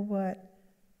said, you know what?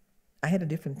 I had a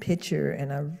different picture,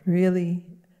 and I really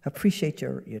appreciate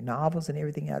your novels and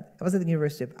everything. I was at the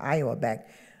University of Iowa back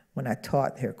when I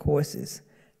taught her courses.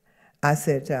 I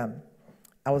said,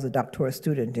 I was a doctoral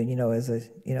student, and as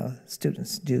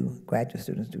students do, graduate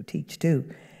students do teach too.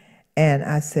 And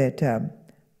I said,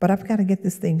 but I've got to get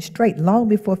this thing straight. Long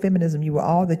before feminism, you were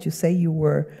all that you say you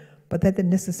were, but that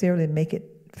didn't necessarily make it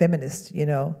feminist,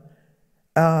 You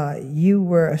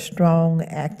were a strong,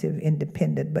 active,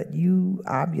 independent, but you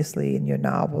obviously in your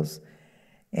novels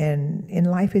and in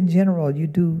life in general, you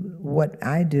do what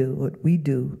I do, what we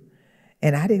do.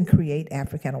 And I didn't create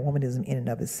Africana womanism in and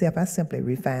of itself. I simply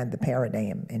refined the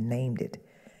paradigm and named it.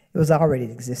 It was already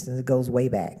in existence. It goes way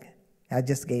back. I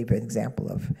just gave an example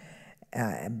of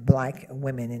black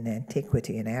women in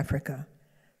antiquity in Africa.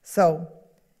 So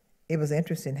it was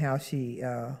interesting how she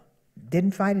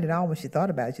didn't fight it at all when she thought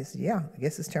about it. She said, yeah, I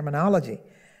guess it's terminology.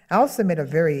 I also met a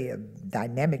very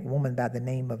dynamic woman by the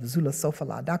name of Zula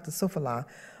Sofala. Dr. Sofala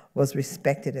was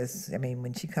respected as,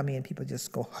 when she come in, people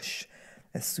just go, hush.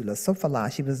 That's Zula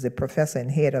Sofala. She was the professor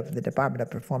and head of the Department of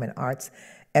Performing Arts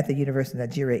at the University of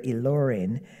Nigeria,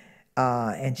 Ilorin.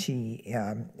 And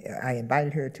I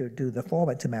invited her to do the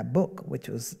foreword to my book, which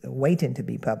was waiting to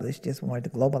be published, just wanted to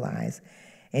globalize.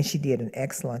 And she did an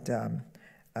excellent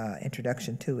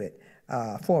introduction to it,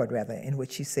 forward rather, in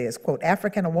which she says, quote,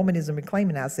 Africana womanism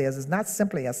reclaiming ourselves is not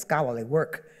simply a scholarly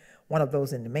work, one of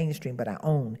those in the mainstream, but our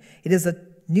own. It is a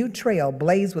new trail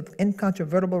blazed with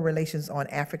incontrovertible relations on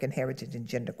African heritage and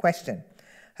gender question.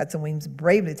 Hudson-Weems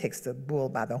bravely takes the bull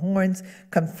by the horns,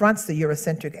 confronts the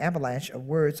Eurocentric avalanche of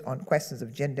words on questions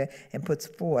of gender, and puts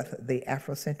forth the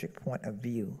Afrocentric point of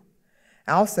view.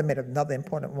 I also met another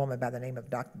important woman by the name of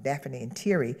Dr. Daphne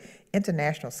Ntiri,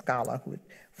 international scholar who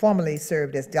formerly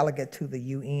served as delegate to the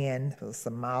UN, for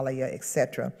Somalia,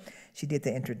 etc. She did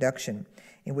the introduction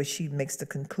in which she makes the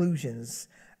conclusions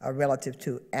relative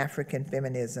to African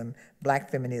feminism,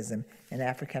 black feminism, and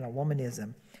Africana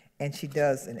womanism. And she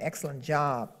does an excellent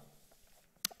job.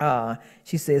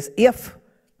 She says, if,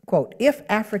 quote, if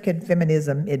African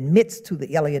feminism admits to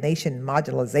the alienation and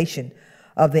marginalization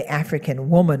of the African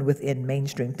woman within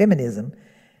mainstream feminism,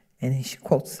 and she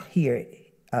quotes here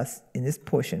in this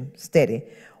portion, steady,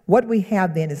 what we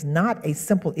have then is not a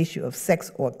simple issue of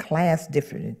sex or class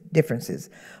differences,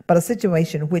 but a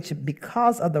situation which,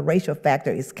 because of the racial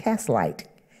factor, is cast-alike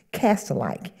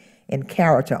in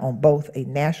character on both a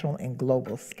national and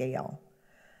global scale.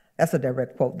 That's a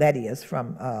direct quote. That is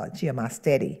from Chioma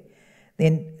Steady.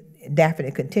 Then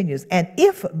Daphne continues, and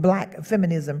if black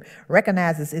feminism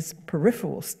recognizes its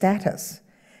peripheral status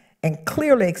and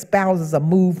clearly espouses a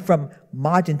move from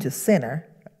margin to center,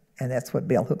 and that's what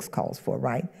Bell Hooks calls for,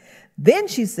 right? Then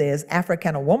she says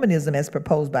Africana womanism as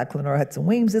proposed by Clenora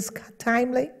Hudson-Weems is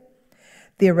timely,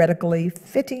 theoretically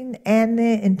fitting, and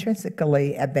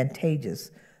intrinsically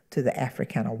advantageous to the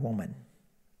Africana woman.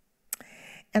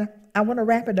 And I want to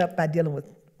wrap it up by dealing with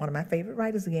one of my favorite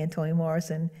writers again, Toni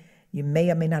Morrison. You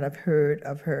may or may not have heard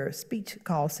of her speech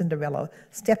called Cinderella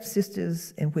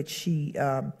Stepsisters, in which she,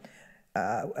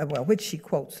 which she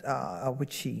quotes,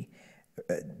 which she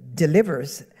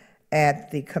delivers at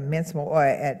the commencement or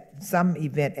at some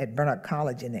event at Bernard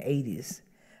College in the 80s,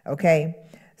 okay?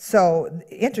 So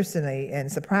interestingly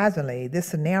and surprisingly, this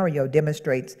scenario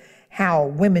demonstrates how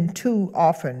women too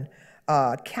often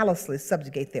callously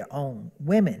subjugate their own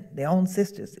women, their own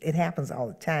sisters. It happens all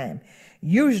the time,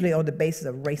 usually on the basis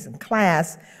of race and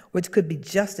class, which could be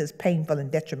just as painful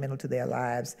and detrimental to their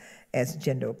lives as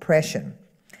gender oppression.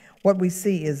 What we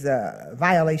see is a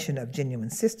violation of genuine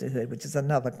sisterhood, which is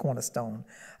another cornerstone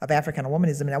of Africana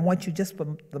womanism. And I want you, just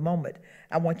for the moment,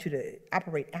 I want you to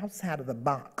operate outside of the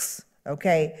box,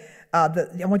 okay? I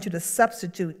want you to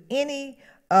substitute any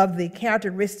of the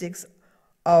characteristics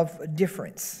of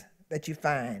difference that you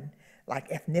find, like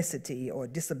ethnicity or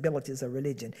disabilities or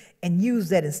religion, and use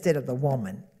that instead of the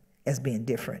woman as being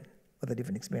different, with a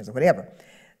different experience or whatever.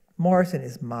 Morrison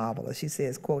is marvelous. She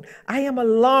says, quote, "I am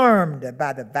alarmed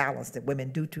by the violence that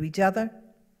women do to each other.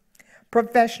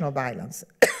 Professional violence,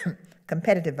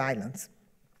 competitive violence,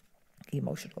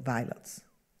 emotional violence.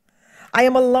 I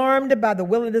am alarmed by the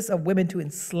willingness of women to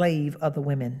enslave other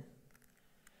women.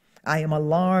 I am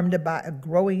alarmed by a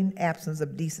growing absence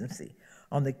of decency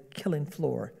on the killing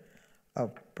floor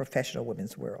of professional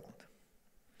women's world.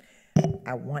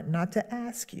 I want not to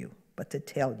ask you, but to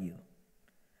tell you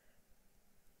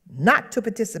not to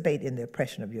participate in the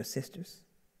oppression of your sisters.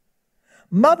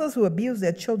 Mothers who abuse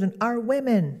their children are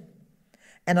women,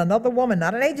 and another woman,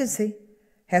 not an agency,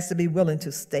 has to be willing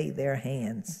to stay their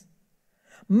hands.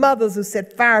 Mothers who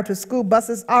set fire to school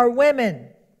buses are women,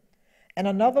 and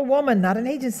another woman, not an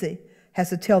agency, has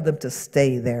to tell them to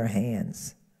stay their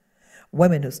hands.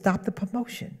 Women who stop the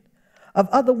promotion of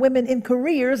other women in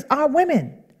careers are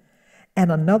women,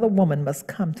 and another woman must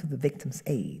come to the victim's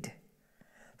aid.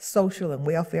 Social and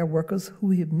welfare workers who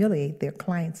humiliate their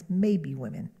clients may be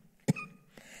women,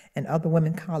 and other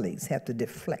women colleagues have to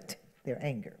deflect their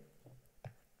anger.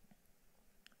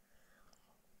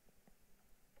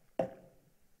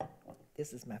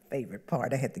 This is my favorite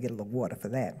part. I had to get a little water for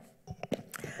that.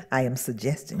 I am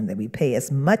suggesting that we pay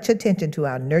as much attention to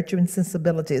our nurturing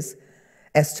sensibilities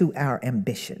as to our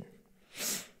ambition.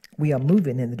 We are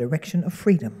moving in the direction of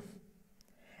freedom,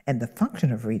 and the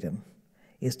function of freedom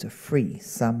is to free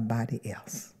somebody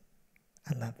else.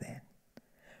 I love that.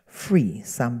 Free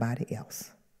somebody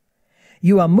else.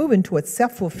 You are moving towards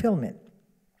self-fulfillment,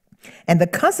 and the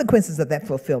consequences of that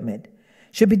fulfillment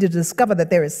should be to discover that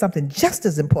there is something just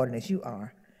as important as you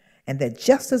are, and that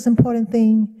just as important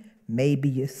thing may be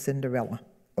your Cinderella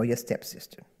or your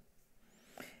stepsister.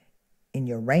 In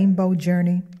your rainbow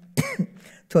journey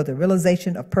toward the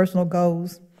realization of personal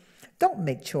goals, don't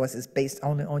make choices based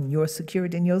only on your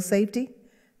security and your safety.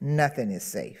 Nothing is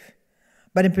safe.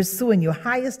 But in pursuing your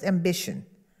highest ambition,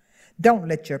 don't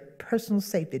let your personal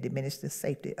safety diminish the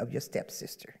safety of your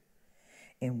stepsister.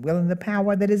 In willing the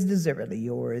power that is deservedly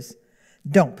yours,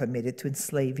 don't permit it to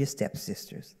enslave your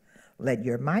stepsisters. Let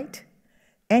your might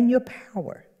and your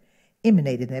power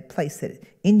emanate in that place that,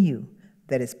 in you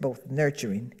that is both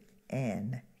nurturing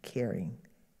and caring,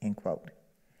 end quote.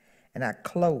 And I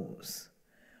close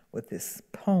with this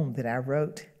poem that I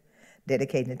wrote,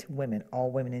 dedicating it to women,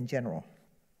 all women in general.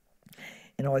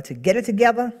 In order to get it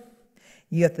together,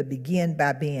 you have to begin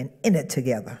by being in it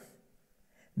together.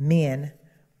 Men,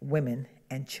 women,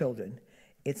 and children.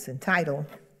 It's entitled,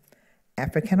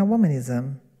 Africana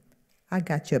Womanism, I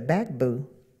Got Your Back, Boo.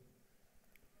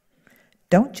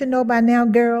 Don't you know by now,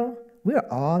 girl, we're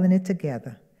all in it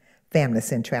together. Family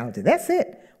centrality, that's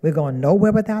it. We're going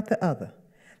nowhere without the other.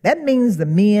 That means the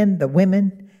men, the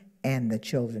women, and the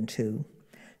children too.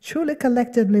 Truly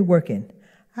collectively working.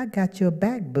 I got your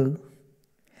back, boo.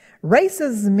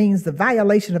 Racism means the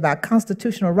violation of our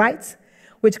constitutional rights,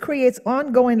 which creates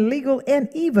ongoing legal and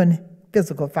even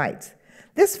physical fights.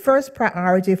 This first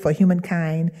priority for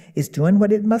humankind is doing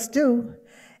what it must do.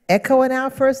 Echoing our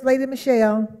First Lady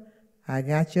Michelle, I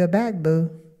got your back, boo.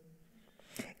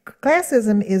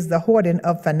 Classism is the hoarding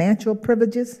of financial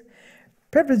privileges,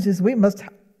 privileges we must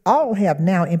all have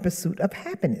now in pursuit of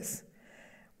happiness.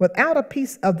 Without a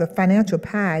piece of the financial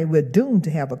pie, we're doomed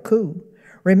to have a coup.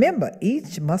 Remember,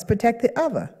 each must protect the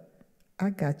other.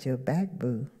 I got your back,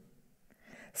 boo.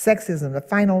 Sexism, the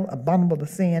final abominable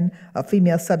sin of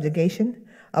female subjugation,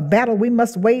 a battle we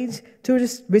must wage to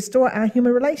restore our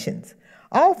human relations.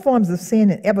 All forms of sin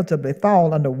inevitably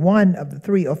fall under one of the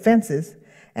three offenses.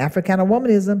 Africana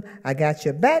womanism, I got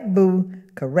your back, boo,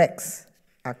 corrects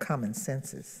our common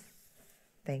senses.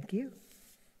 Thank you.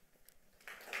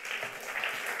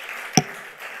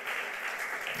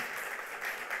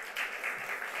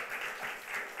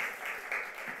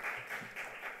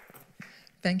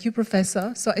 Thank you,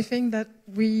 Professor. So I think that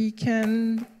we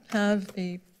can have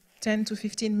a 10 to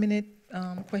 15 minute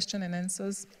question and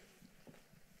answers.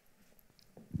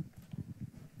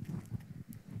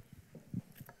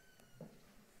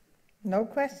 No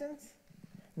questions?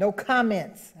 No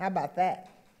comments? How about that?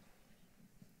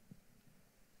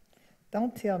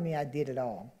 Don't tell me I did it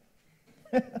all.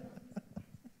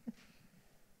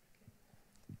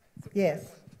 Yes.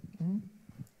 Mm-hmm.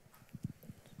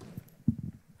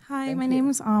 Hi, my name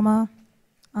is Amma.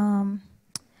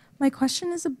 My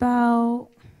question is about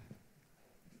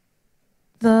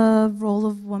the role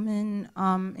of women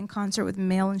in concert with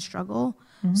male in struggle.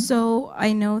 Mm-hmm. So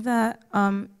I know that,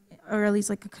 or at least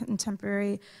like a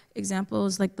contemporary example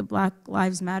is like the Black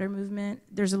Lives Matter movement.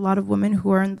 There's a lot of women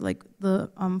who are in like the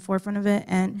forefront of it,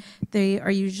 and they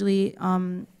are usually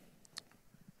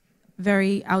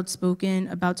very outspoken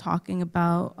about talking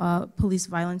about police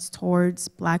violence towards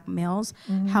Black males.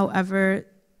 Mm-hmm. However,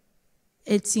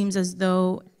 it seems as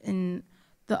though in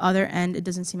the other end, it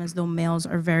doesn't seem as though males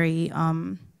are very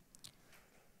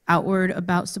outward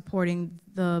about supporting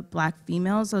the Black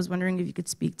females. I was wondering if you could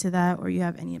speak to that, or you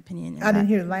have any opinion. I didn't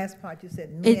hear the last part. You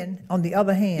said men, on the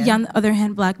other hand. Yeah, on the other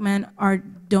hand, Black men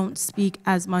don't speak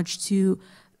as much to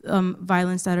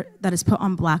violence that is put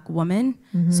on Black women.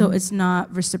 Mm-hmm. So it's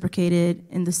not reciprocated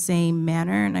in the same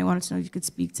manner. And I wanted to know if you could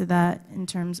speak to that in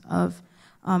terms of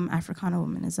Africana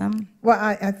womanism. Well,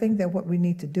 I think that what we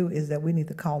need to do is that we need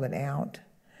to call it out.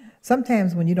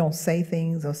 Sometimes when you don't say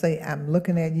things or say, I'm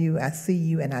looking at you, I see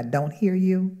you, and I don't hear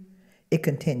you, it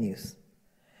continues.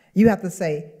 You have to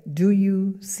say, do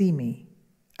you see me?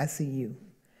 I see you.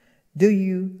 Do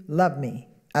you love me?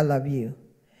 I love you.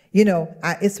 You know,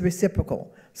 it's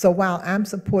reciprocal. So while I'm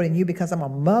supporting you because I'm a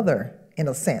mother, in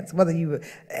a sense, whether you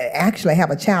actually have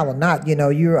a child or not, you know,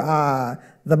 you are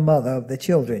the mother of the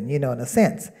children, you know, in a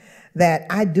sense, that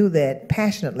I do that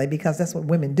passionately because that's what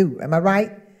women do. Am I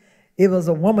right? It was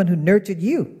a woman who nurtured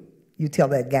you. You tell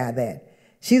that guy that.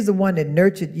 She's the one that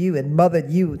nurtured you and mothered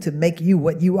you to make you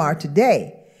what you are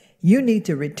today. You need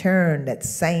to return that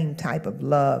same type of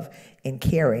love and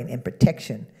caring and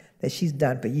protection that she's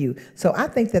done for you. So I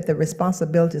think that the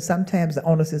responsibility, sometimes the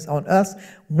onus is on us,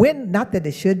 when, not that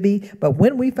it should be, but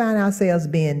when we find ourselves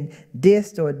being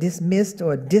dissed or dismissed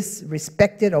or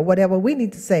disrespected or whatever, we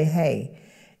need to say, hey,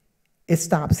 it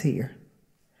stops here.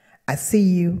 I see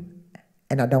you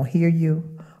and I don't hear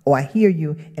you, or I hear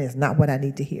you and it's not what I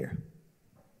need to hear.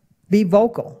 Be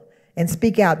vocal and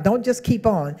speak out. Don't just keep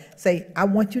on. Say, I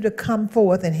want you to come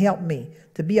forth and help me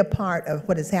to be a part of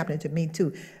what is happening to me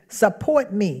too.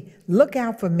 Support me. Look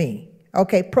out for me.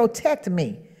 Okay, protect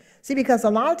me. See, because a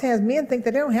lot of times men think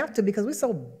that they don't have to because we're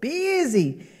so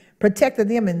busy protecting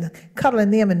them and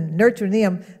cuddling them and nurturing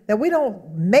them that we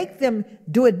don't make them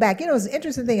do it back. You know, it's an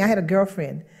interesting thing. I had a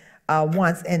girlfriend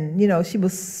once, and, you know, she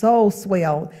was so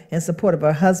swell and supportive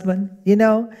of her husband, you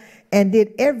know, and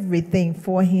did everything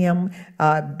for him.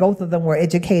 Both of them were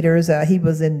educators. He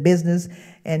was in business,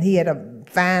 and he had a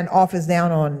fine office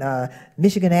down on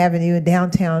Michigan Avenue in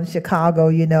downtown Chicago,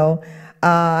 you know.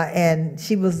 And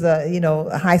she was, you know,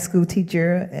 a high school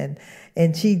teacher,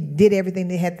 and she did everything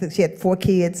they had. She had 4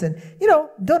 kids, and, you know,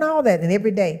 doing all that. And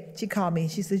every day she called me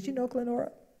and she says, you know,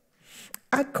 Clenora,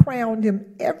 I crowned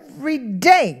him every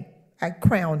day. I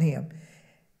crowned him.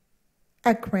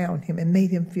 I crowned him and made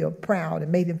him feel proud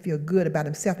and made him feel good about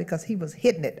himself because he was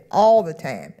hitting it all the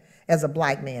time as a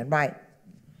Black man, right?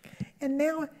 And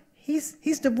now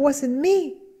he's divorcing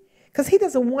me because he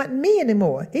doesn't want me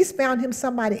anymore. He's found him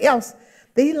somebody else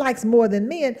that he likes more than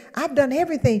me, and I've done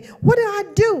everything. What did I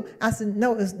do? I said,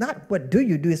 no, it's not what do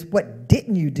you do, it's what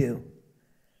didn't you do.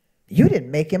 You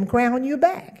didn't make him crown you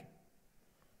back.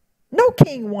 No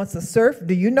king wants a serf.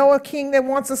 Do you know a king that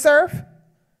wants a serf?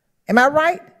 Am I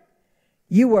right?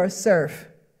 You were a serf.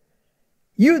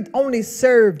 You only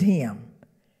served him.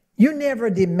 You never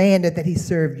demanded that he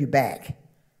serve you back.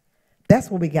 That's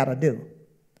what we got to do.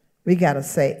 We got to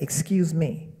say, excuse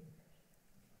me,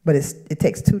 but it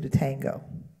takes 2 to tango.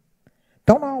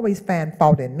 Don't always find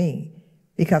fault in me,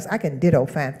 because I can ditto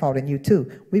find fault in you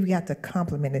too. We've got to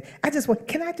compliment it.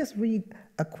 Can I just read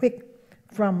a quick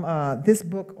from this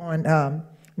book on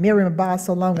Miriam Abbas,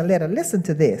 So Long a Letter? Listen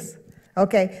to this.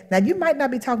 Okay, now you might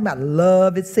not be talking about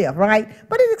love itself, right?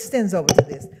 But it extends over to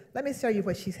this. Let me show you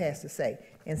what she has to say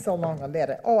in So Long a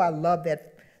Letter. Oh, I love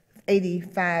that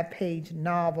 85-page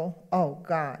novel. Oh,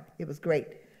 God, it was great.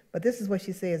 But this is what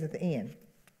she says at the end.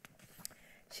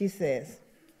 She says,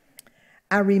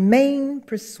 I remain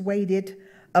persuaded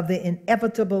of the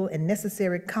inevitable and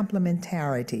necessary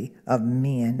complementarity of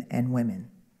men and women.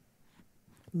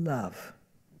 Love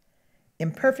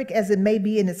imperfect as it may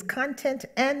be in its content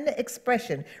and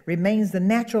expression, remains the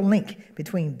natural link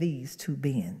between these two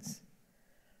beings,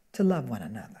 to love one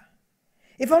another.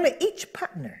 If only each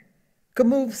partner could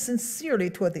move sincerely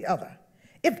toward the other,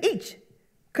 if each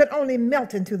could only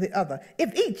melt into the other,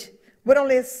 if each would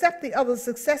only accept the other's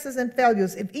successes and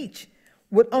failures, if each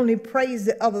would only praise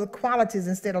the other's qualities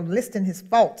instead of listing his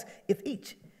faults, if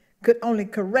each could only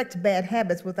correct bad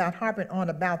habits without harping on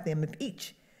about them, if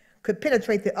each could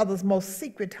penetrate the other's most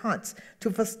secret haunts to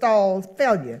forestall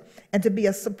failure and to be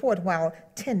a support while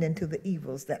tending to the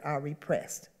evils that are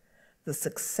repressed. The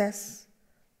success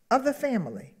of the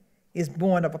family is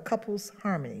born of a couple's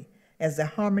harmony, as the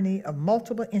harmony of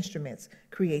multiple instruments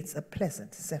creates a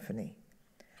pleasant symphony.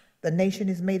 The nation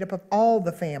is made up of all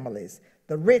the families,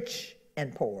 the rich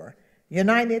and poor,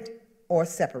 united or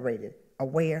separated,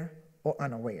 aware or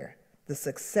unaware. The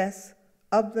success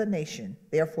of the nation,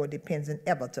 therefore, depends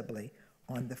inevitably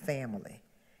on the family.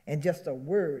 And just a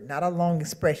word, not a long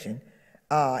expression,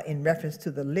 in reference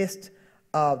to the list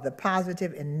of the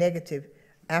positive and negative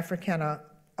Africana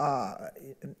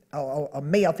a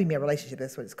male-female relationship,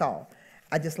 that's what it's called.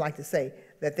 I'd just like to say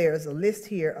that there is a list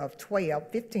here of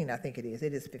 15 I think it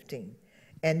is 15.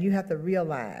 And you have to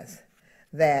realize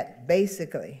that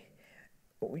basically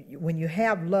when you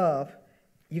have love,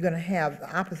 you're going to have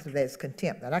the opposite of that is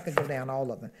contempt. And I could go down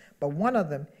all of them. But one of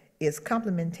them is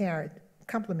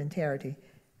complementarity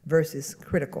versus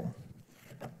critical.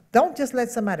 Don't just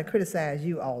let somebody criticize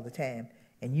you all the time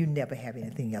and you never have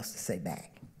anything else to say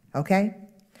back, okay?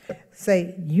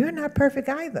 Say, you're not perfect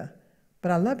either,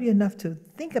 but I love you enough to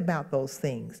think about those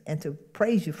things and to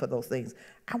praise you for those things.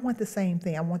 I want the same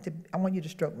thing. I want you to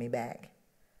stroke me back,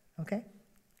 okay?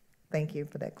 Thank you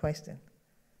for that question.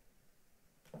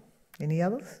 Any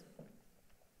others?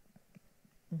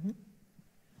 Mm-hmm.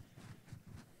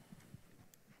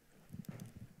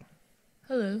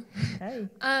 Hello. Hey.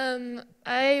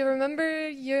 I remember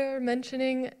you're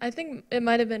mentioning, I think it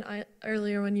might have been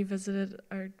earlier when you visited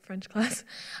our French class,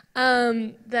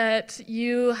 that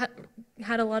you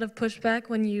had a lot of pushback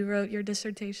when you wrote your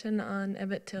dissertation on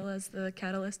Emmett Till as the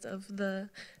catalyst of the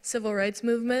civil rights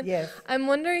movement. Yes. I'm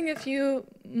wondering if you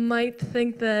might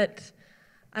think that,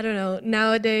 I don't know,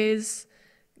 nowadays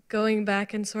going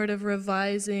back and sort of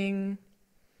revising,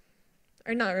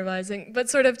 or not revising, but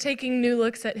sort of taking new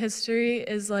looks at history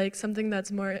is like something that's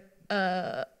more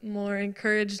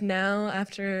encouraged now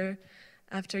after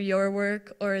your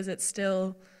work, or is it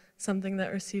still something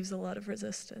that receives a lot of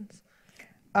resistance?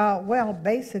 Well,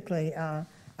 basically, I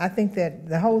think that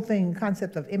the whole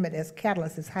concept of Emmett as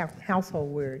catalyst is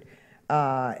household word,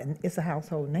 and it's a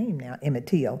household name now, Emmett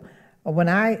Till. When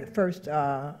I first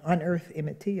unearthed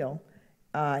Emmett Till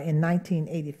in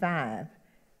 1985,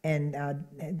 and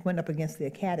went up against the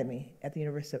Academy at the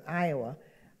University of Iowa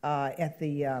at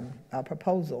the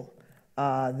proposal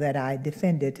that I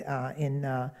defended in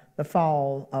the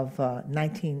fall of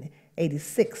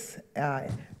 1986,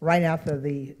 right after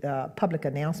the public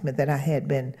announcement that I had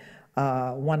been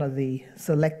one of the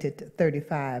selected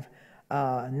 35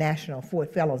 national Ford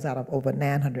Fellows out of over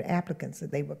 900 applicants.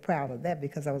 And they were proud of that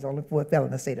because I was the only Ford Fellow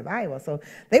in the state of Iowa. So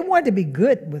they wanted to be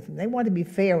good with me. They wanted to be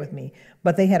fair with me,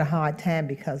 but they had a hard time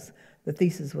because the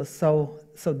thesis was so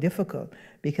difficult.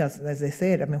 Because, as they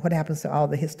said, I mean, what happens to all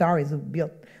the historians who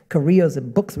built careers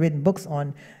and written books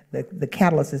on the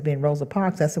catalyst as being Rosa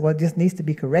Parks? I said, well, it just needs to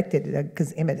be corrected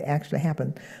because Emmett actually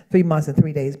happened 3 months and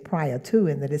 3 days prior to,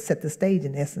 and that it set the stage,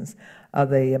 in essence,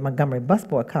 of the Montgomery bus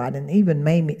boycott. And even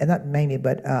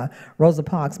Rosa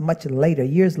Parks, much later,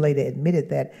 years later, admitted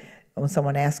that when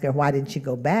someone asked her why didn't she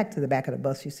go back to the back of the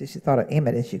bus, she said she thought of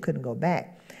Emmett and she couldn't go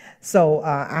back. So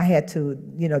I had to,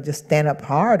 just stand up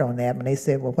hard on that when they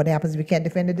said, well, what happens if you can't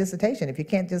defend a dissertation? If you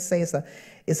can't just say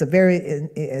it's a very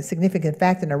significant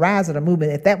fact in the rise of the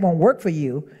movement, if that won't work for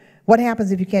you, what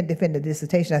happens if you can't defend a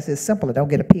dissertation? I said, it's simple. I don't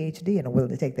get a PhD, and I'm willing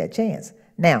to take that chance.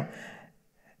 Now,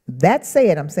 that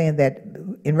said, I'm saying that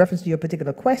in reference to your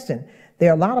particular question, there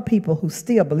are a lot of people who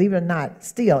still, believe it or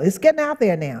not, it's getting out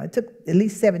there now. It took at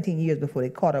least 17 years before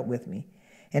they caught up with me.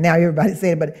 And now everybody's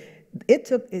saying, but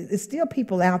it's still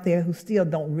people out there who still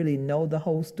don't really know the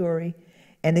whole story,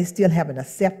 and they still haven't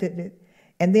accepted it.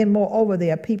 And then moreover,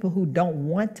 there are people who don't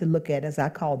want to look at, as I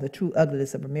call, the true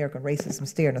ugliness of American racism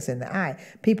staring us in the eye.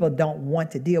 People don't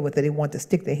want to deal with it. They want to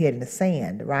stick their head in the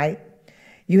sand, right?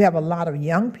 You have a lot of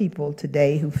young people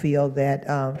today who feel that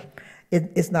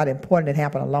it's not important. It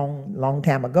happened a long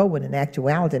time ago, when in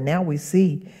actuality, now we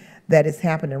see that it's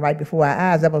happening right before our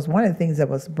eyes. That was one of the things that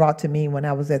was brought to me when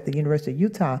I was at the University of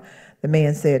Utah. The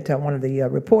man said, one of the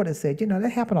reporters said, that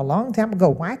happened a long time ago.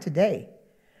 Why today?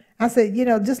 I said, you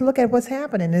know, just look at what's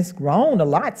happening. It's grown a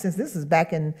lot since this is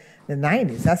back in the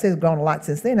 90s. I said it's grown a lot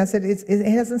since then. I said it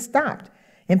hasn't stopped.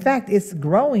 In fact, it's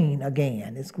growing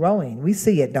again. It's growing. We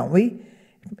see it, don't we?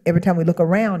 Every time we look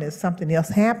around, there's something else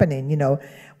happening. You know,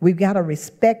 we've got to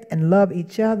respect and love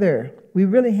each other. We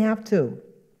really have to.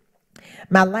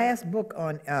 My last book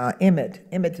on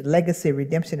Emmett's Legacy,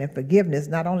 Redemption, and Forgiveness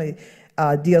not only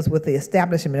deals with the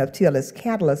establishment of Till as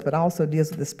catalyst, but also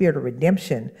deals with the spirit of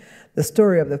redemption, the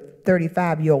story of the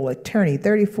 35-year-old attorney,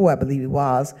 34 I believe he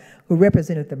was, who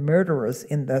represented the murderers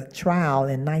in the trial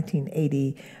in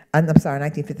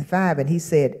 1955, and he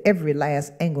said, every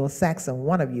last Anglo-Saxon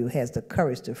one of you has the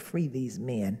courage to free these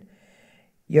men.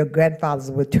 Your grandfathers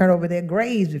would turn over their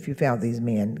graves if you found these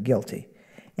men guilty.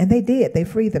 And they did. They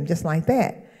freed them just like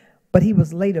that. But he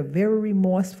was later very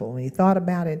remorseful when he thought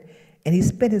about it, and he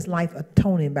spent his life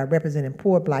atoning by representing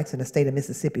poor blacks in the state of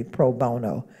Mississippi pro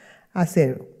bono. I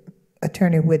said,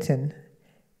 Attorney Whitten,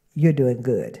 you're doing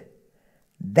good.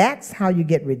 That's how you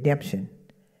get redemption,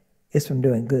 is from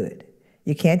doing good.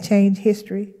 You can't change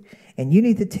history, and you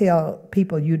need to tell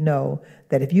people you know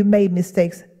that if you made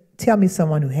mistakes, tell me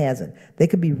someone who hasn't. They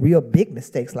could be real big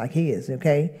mistakes like his,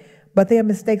 okay? But they are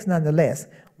mistakes nonetheless.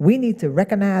 We need to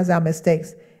recognize our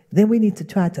mistakes. Then we need to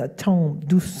try to atone,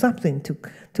 do something to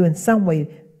in some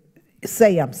way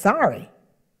say, I'm sorry.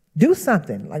 Do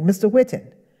something, like Mr.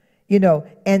 Whitten, you know,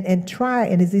 and try,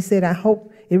 and as he said, I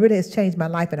hope it really has changed my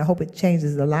life, and I hope it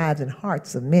changes the lives and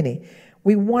hearts of many.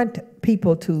 We want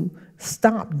people to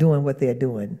stop doing what they're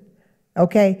doing,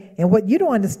 okay? And what you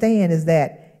don't understand is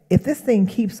that if this thing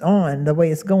keeps on the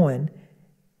way it's going,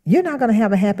 you're not going to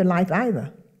have a happy life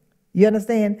either. You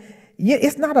understand?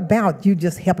 It's not about you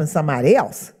just helping somebody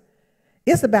else.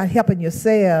 It's about helping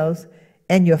yourselves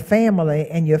and your family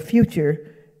and your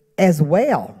future as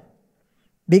well.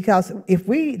 Because if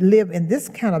we live in this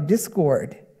kind of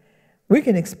discord, we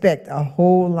can expect a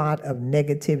whole lot of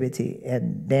negativity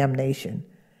and damnation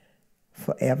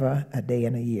forever, a day,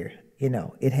 and a year. You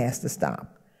know, it has to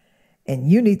stop. And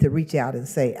you need to reach out and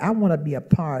say, I want to be a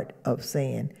part of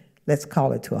saying, let's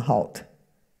call it to a halt.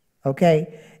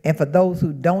 Okay? And for those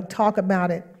who don't talk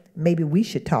about it, maybe we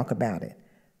should talk about it.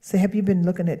 So have you been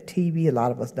looking at TV? A lot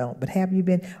of us don't. But have you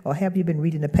been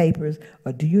reading the papers?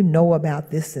 Or do you know about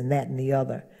this and that and the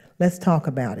other? Let's talk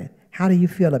about it. How do you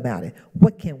feel about it?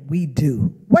 What can we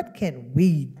do? What can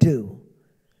we do?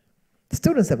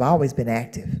 Students have always been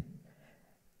active.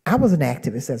 I was an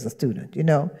activist as a student, you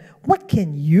know. What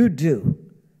can you do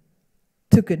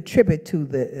to contribute to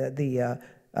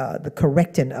the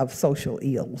correcting of social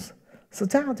ills?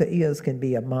 Societal ills can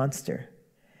be a monster.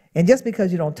 And just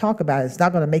because you don't talk about it, it's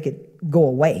not going to make it go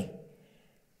away.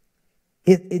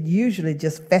 It usually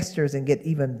just festers and gets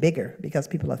even bigger because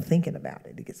people are thinking about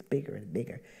it. It gets bigger and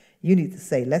bigger. You need to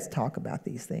say, let's talk about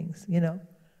these things, you know.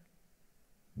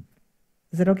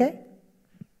 Is it okay?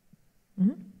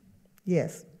 Mm-hmm.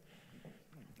 Yes.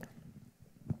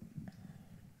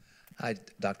 Hi,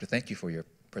 Doctor. Thank you for your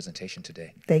presentation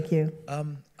today. Thank you. I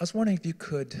was wondering if you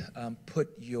could put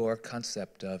your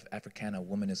concept of Africana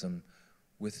womanism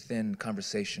within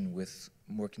conversation with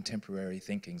more contemporary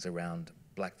thinkings around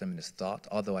Black feminist thought,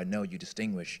 although I know you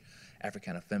distinguish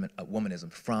Africana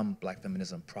womanism from Black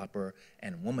feminism proper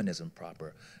and womanism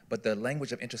proper. But the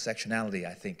language of intersectionality,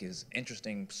 I think, is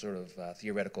interesting sort of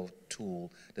theoretical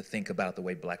tool to think about the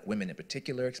way Black women in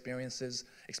particular experience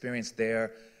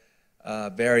their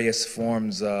various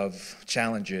forms of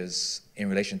challenges in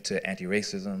relation to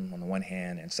anti-racism on the one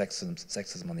hand and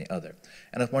sexism on the other.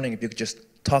 And I was wondering if you could just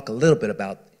talk a little bit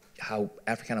about how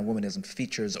Africana womanism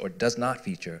features or does not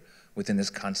feature within this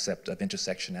concept of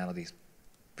intersectionality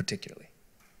particularly.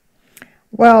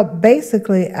 Well,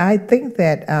 basically, I think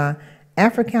that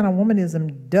Africana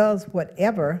womanism does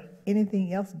whatever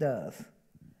anything else does.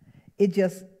 It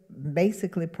just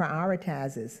basically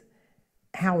prioritizes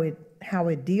how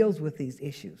it deals with these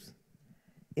issues.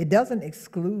 It doesn't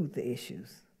exclude the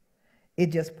issues.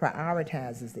 It just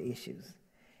prioritizes the issues.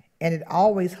 And it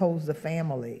always holds the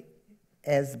family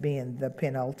as being the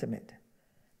penultimate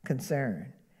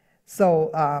concern. So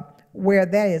where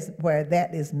that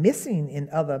is missing in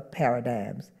other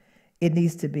paradigms, it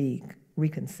needs to be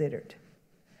reconsidered.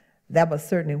 That was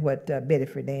certainly what Betty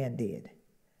Friedan did.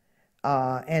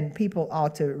 And people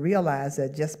ought to realize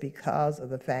that just because of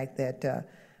the fact that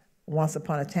once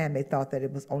upon a time they thought that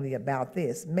it was only about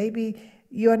this. Maybe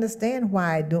you understand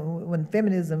why when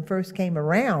feminism first came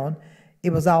around,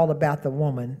 it was all about the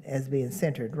woman as being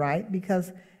centered, right?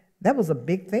 Because that was a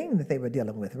big thing that they were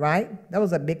dealing with, right? That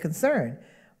was a big concern.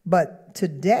 But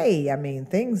today, I mean,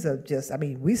 things are just, I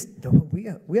mean,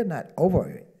 we're not over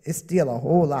it. It's still a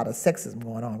whole lot of sexism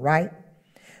going on, right?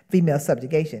 female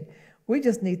subjugation. We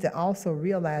just need to also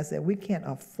realize that we can't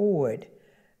afford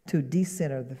to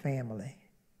decenter the family.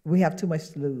 We have too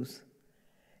much to lose.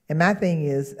 And my thing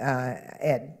is,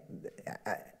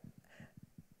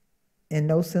 in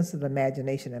no sense of the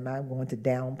imagination am I going to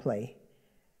downplay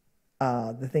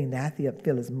the thing that I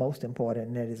feel is most important,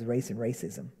 and that is race and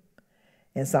racism.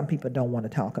 And some people don't want to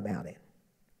talk about it.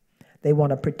 They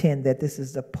want to pretend that this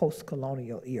is the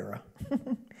post-colonial era.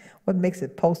 What makes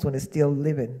it post when it's still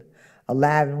living,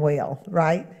 alive and well,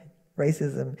 right?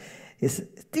 Racism is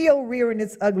still rearing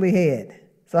its ugly head.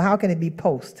 So how can it be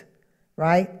post,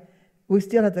 right? We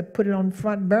still have to put it on the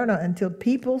front burner until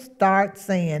people start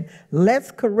saying, let's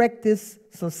correct this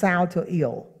societal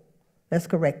ill. Let's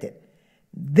correct it.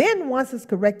 Then once it's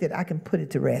corrected, I can put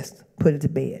it to rest, put it to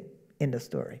bed, end of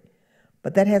story.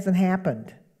 But that hasn't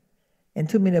happened. And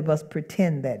too many of us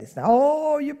pretend that it's not,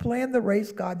 oh, you're playing the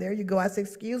race card. There you go. I say,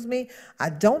 excuse me, I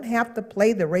don't have to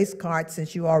play the race card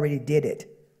since you already did it.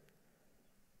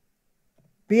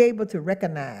 Be able to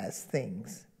recognize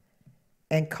things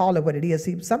and call it what it is.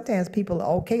 See, sometimes people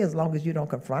are okay as long as you don't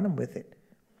confront them with it.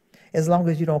 As long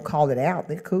as you don't call it out,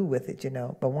 they're cool with it, you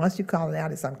know. But once you call it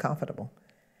out, it's uncomfortable.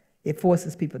 It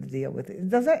forces people to deal with it.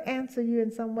 Does that answer you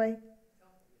in some way?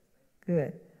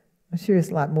 Good. I'm sure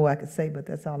it's a lot more I could say, but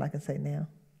that's all I can say now.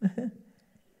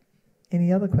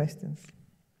 Any other questions?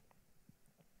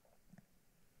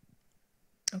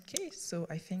 Okay, so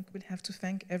I think we'll have to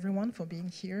thank everyone for being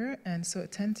here and so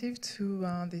attentive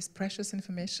to this precious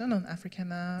information on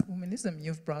Africana Womanism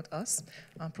you've brought us.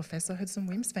 Professor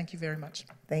Hudson-Weems, thank you very much.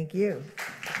 Thank you.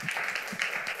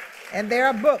 And there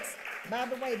are books. By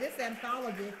the way, this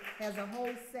anthology has a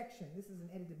whole section. This is an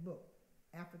edited book.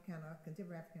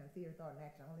 Contemporary Africana Theory, Thought, and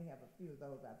Action. I only have a few of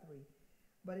those, about 3.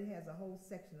 But it has a whole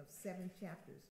section of 7 chapters